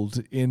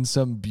pulled in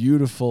some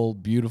beautiful,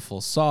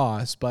 beautiful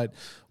sauce, but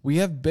we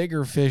have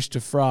bigger fish to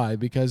fry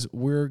because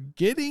we're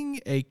getting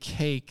a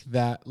cake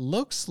that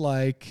looks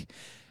like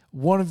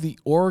one of the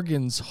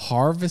organs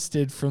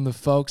harvested from the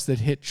folks that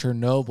hit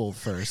Chernobyl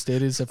first.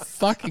 It is a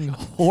fucking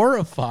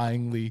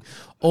horrifyingly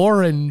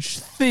orange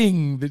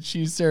thing that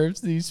she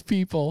serves these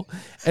people.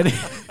 And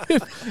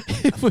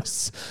it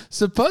was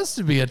supposed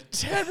to be a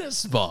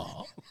tennis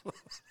ball.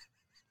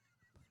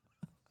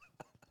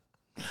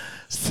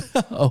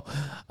 So,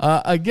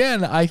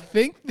 again, I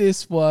think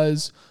this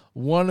was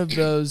one of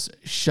those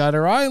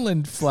Shutter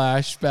Island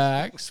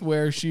flashbacks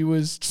where she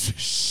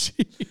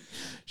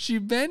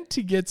meant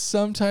to get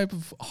some type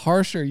of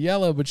harsher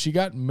yellow, but she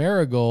got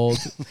marigold.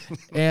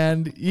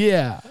 And,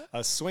 yeah.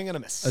 A swing and a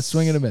miss. A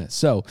swing and a miss.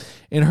 So,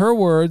 in her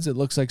words, it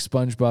looks like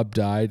SpongeBob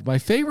died. My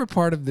favorite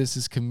part of this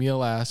is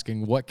Camille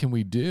asking, what can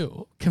we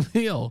do?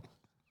 Camille,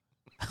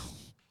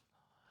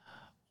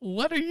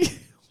 what are you...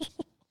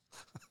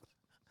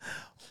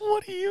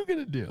 What are you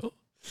going to do?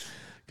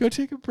 Go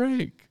take a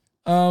break.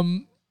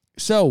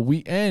 So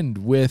we end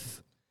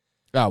with,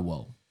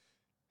 all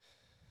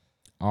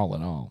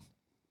in all,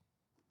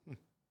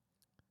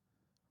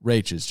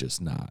 Rach is just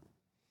not.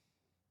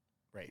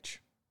 Rach.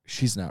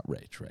 She's not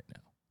Rach right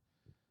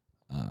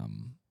now.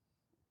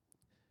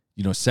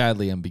 You know,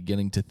 sadly, I'm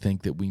beginning to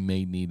think that we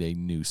may need a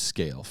new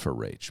scale for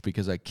Rach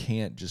because I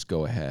can't just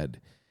go ahead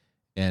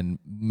and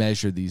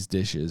measure these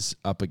dishes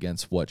up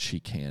against what she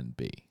can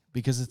be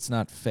because it's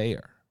not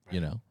fair. You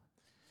know,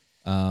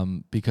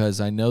 because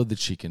I know that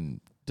she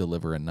can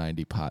deliver a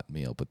 90-pot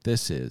meal, but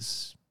this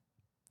is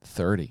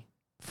 30,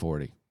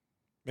 40.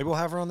 Maybe we'll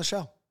have her on the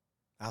show.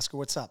 Ask her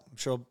what's up. I'm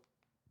sure she'll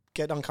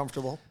get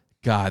uncomfortable.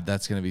 God,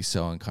 that's going to be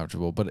so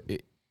uncomfortable. But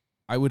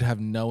I would have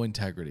no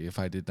integrity if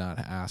I did not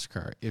ask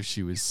her if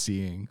she was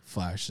seeing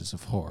flashes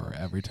of horror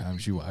every time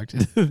she walked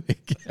into the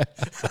kitchen.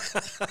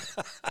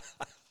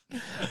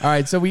 All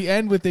right, so we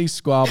end with a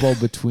squabble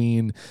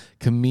between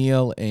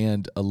Camille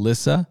and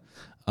Alyssa.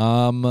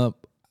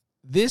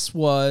 This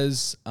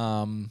was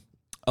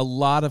a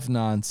lot of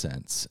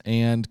nonsense,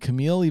 and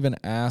Camille even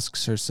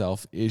asks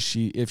herself,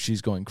 if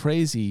she's going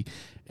crazy?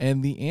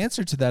 And the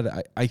answer to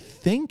that, I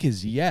think,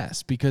 is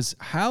yes, because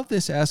how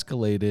this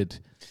escalated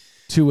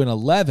to an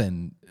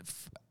 11,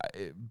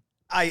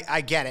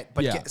 I get it,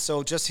 but yeah.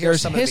 So just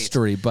here's some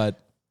history, of the but.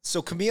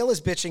 So Camille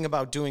is bitching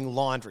about doing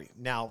laundry.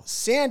 Now,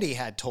 Sandy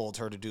had told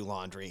her to do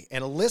laundry,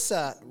 and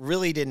Alyssa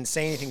really didn't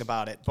say anything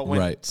about it. But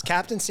when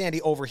Captain Sandy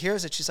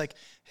overhears it, she's like,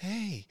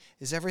 hey,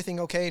 is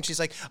everything okay? And she's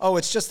like, oh,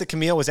 it's just that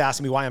Camille was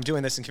asking me why I'm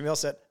doing this. And Camille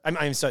said,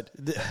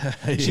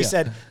 she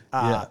said,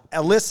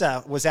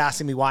 Alyssa was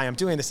asking me why I'm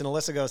doing this. And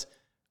Alyssa goes,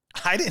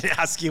 I didn't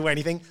ask you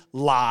anything.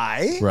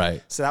 Lie.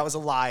 Right. So that was a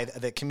lie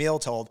that Camille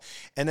told.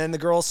 And then the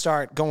girls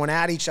start going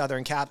at each other,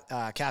 and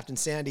Captain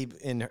Sandy,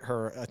 in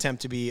her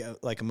attempt to be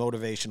like a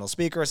motivational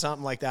speaker or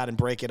something like that and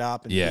break it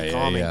up and be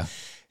calming,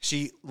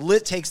 she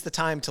takes the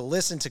time to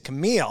listen to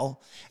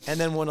Camille. And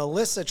then when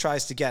Alyssa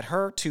tries to get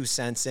her 2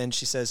 cents in,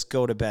 she says,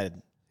 go to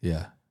bed.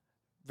 Yeah.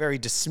 Very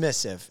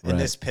dismissive. And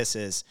this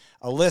pisses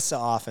Alyssa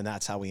off, and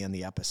that's how we end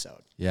the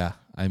episode. Yeah.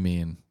 I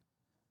mean,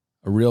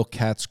 a real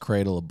cat's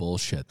cradle of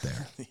bullshit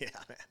there. Yeah,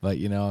 man. But,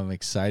 you know, I'm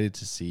excited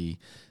to see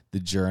the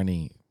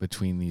journey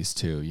between these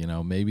two. You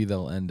know, maybe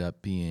they'll end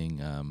up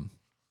being,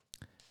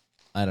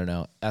 I don't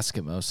know,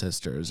 Eskimo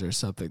sisters or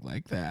something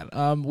like that.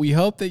 We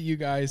hope that you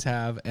guys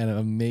have an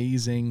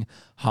amazing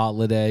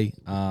holiday.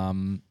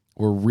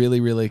 We're really,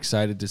 really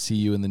excited to see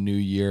you in the new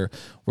year.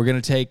 We're going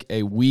to take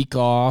a week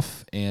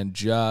off and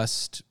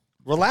just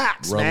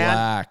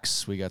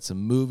Relax. We got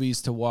some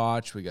movies to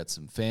watch. We got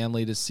some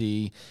family to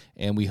see.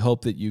 And we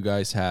hope that you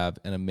guys have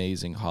an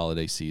amazing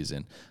holiday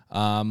season.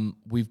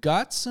 We've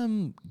got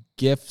some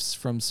gifts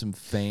from some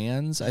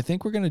fans. I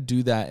think we're going to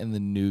do that in the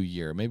new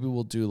year. Maybe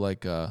we'll do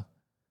like a...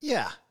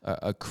 Yeah.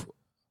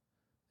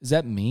 Does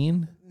that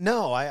mean?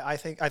 No, I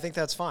think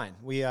that's fine.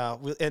 We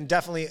and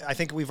definitely I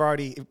think we've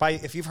already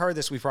if you've heard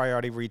this, we've probably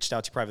already reached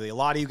out to you privately. A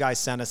lot of you guys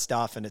sent us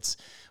stuff, and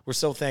we're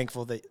so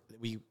thankful that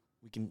we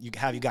can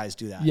have you guys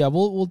do that. Yeah,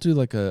 we'll do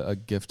like a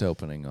gift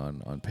opening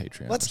on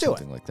Patreon. Let's do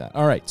something it like that.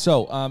 All right,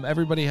 so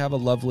everybody have a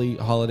lovely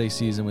holiday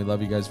season. We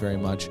love you guys very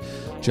much.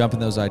 Jump in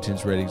those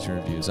iTunes ratings and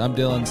reviews. I'm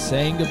Dylan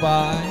saying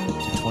goodbye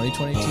to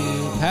 2022.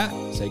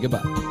 Pat, say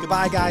goodbye.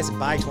 Goodbye, guys, and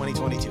bye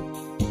 2022.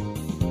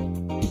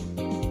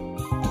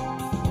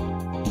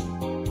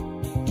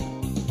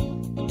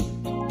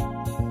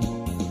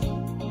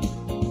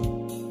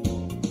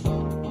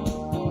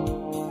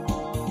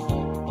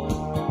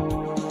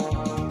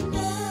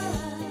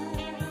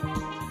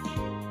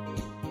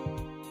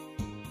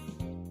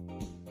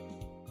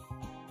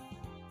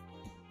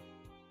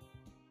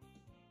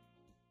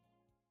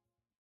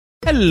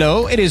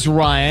 Hello, it is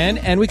Ryan,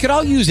 and we could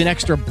all use an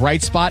extra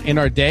bright spot in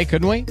our day,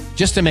 couldn't we?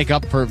 Just to make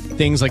up for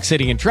things like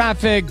sitting in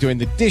traffic, doing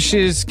the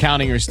dishes,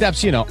 counting your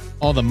steps,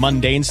 all the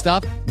mundane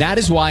stuff. That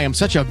is why I'm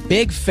such a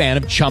big fan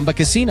of Chumba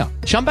Casino.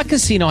 Chumba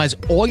Casino has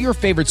all your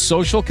favorite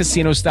social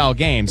casino-style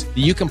games that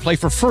you can play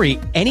for free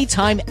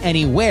anytime,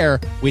 anywhere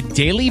with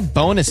daily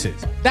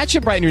bonuses. That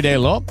should brighten your day a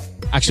little.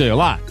 Actually, a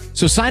lot.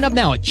 So sign up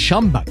now at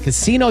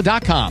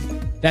ChumbaCasino.com.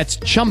 That's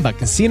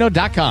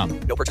ChumbaCasino.com.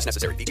 No purchase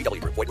necessary.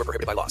 VGW Group. Void where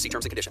prohibited by law. See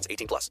terms and conditions.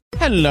 18+.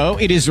 Hello,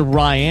 it is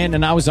Ryan,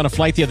 and I was on a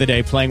flight the other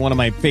day playing one of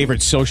my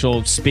favorite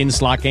social spin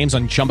slot games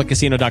on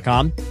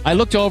ChumbaCasino.com. I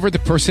looked over at the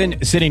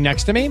person sitting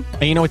next to me,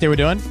 and you know what they were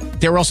doing?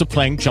 They were also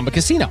playing Chumba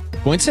Casino.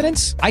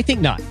 Coincidence? I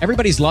think not.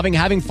 Everybody's loving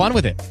having fun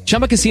with it.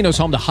 Chumba Casino is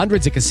home to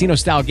hundreds of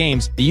casino-style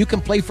games that you can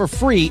play for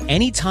free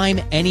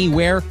anytime,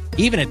 anywhere,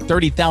 even at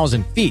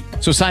 30,000 feet.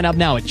 So sign up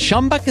now at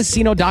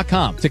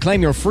ChumbaCasino.com to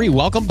claim your free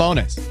welcome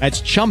bonus.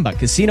 That's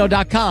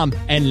ChumbaCasino.com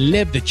and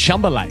live the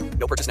Chumba life.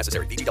 No purchase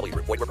necessary. VGW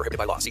Group. Void where prohibited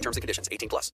by law. See terms and conditions. 18+.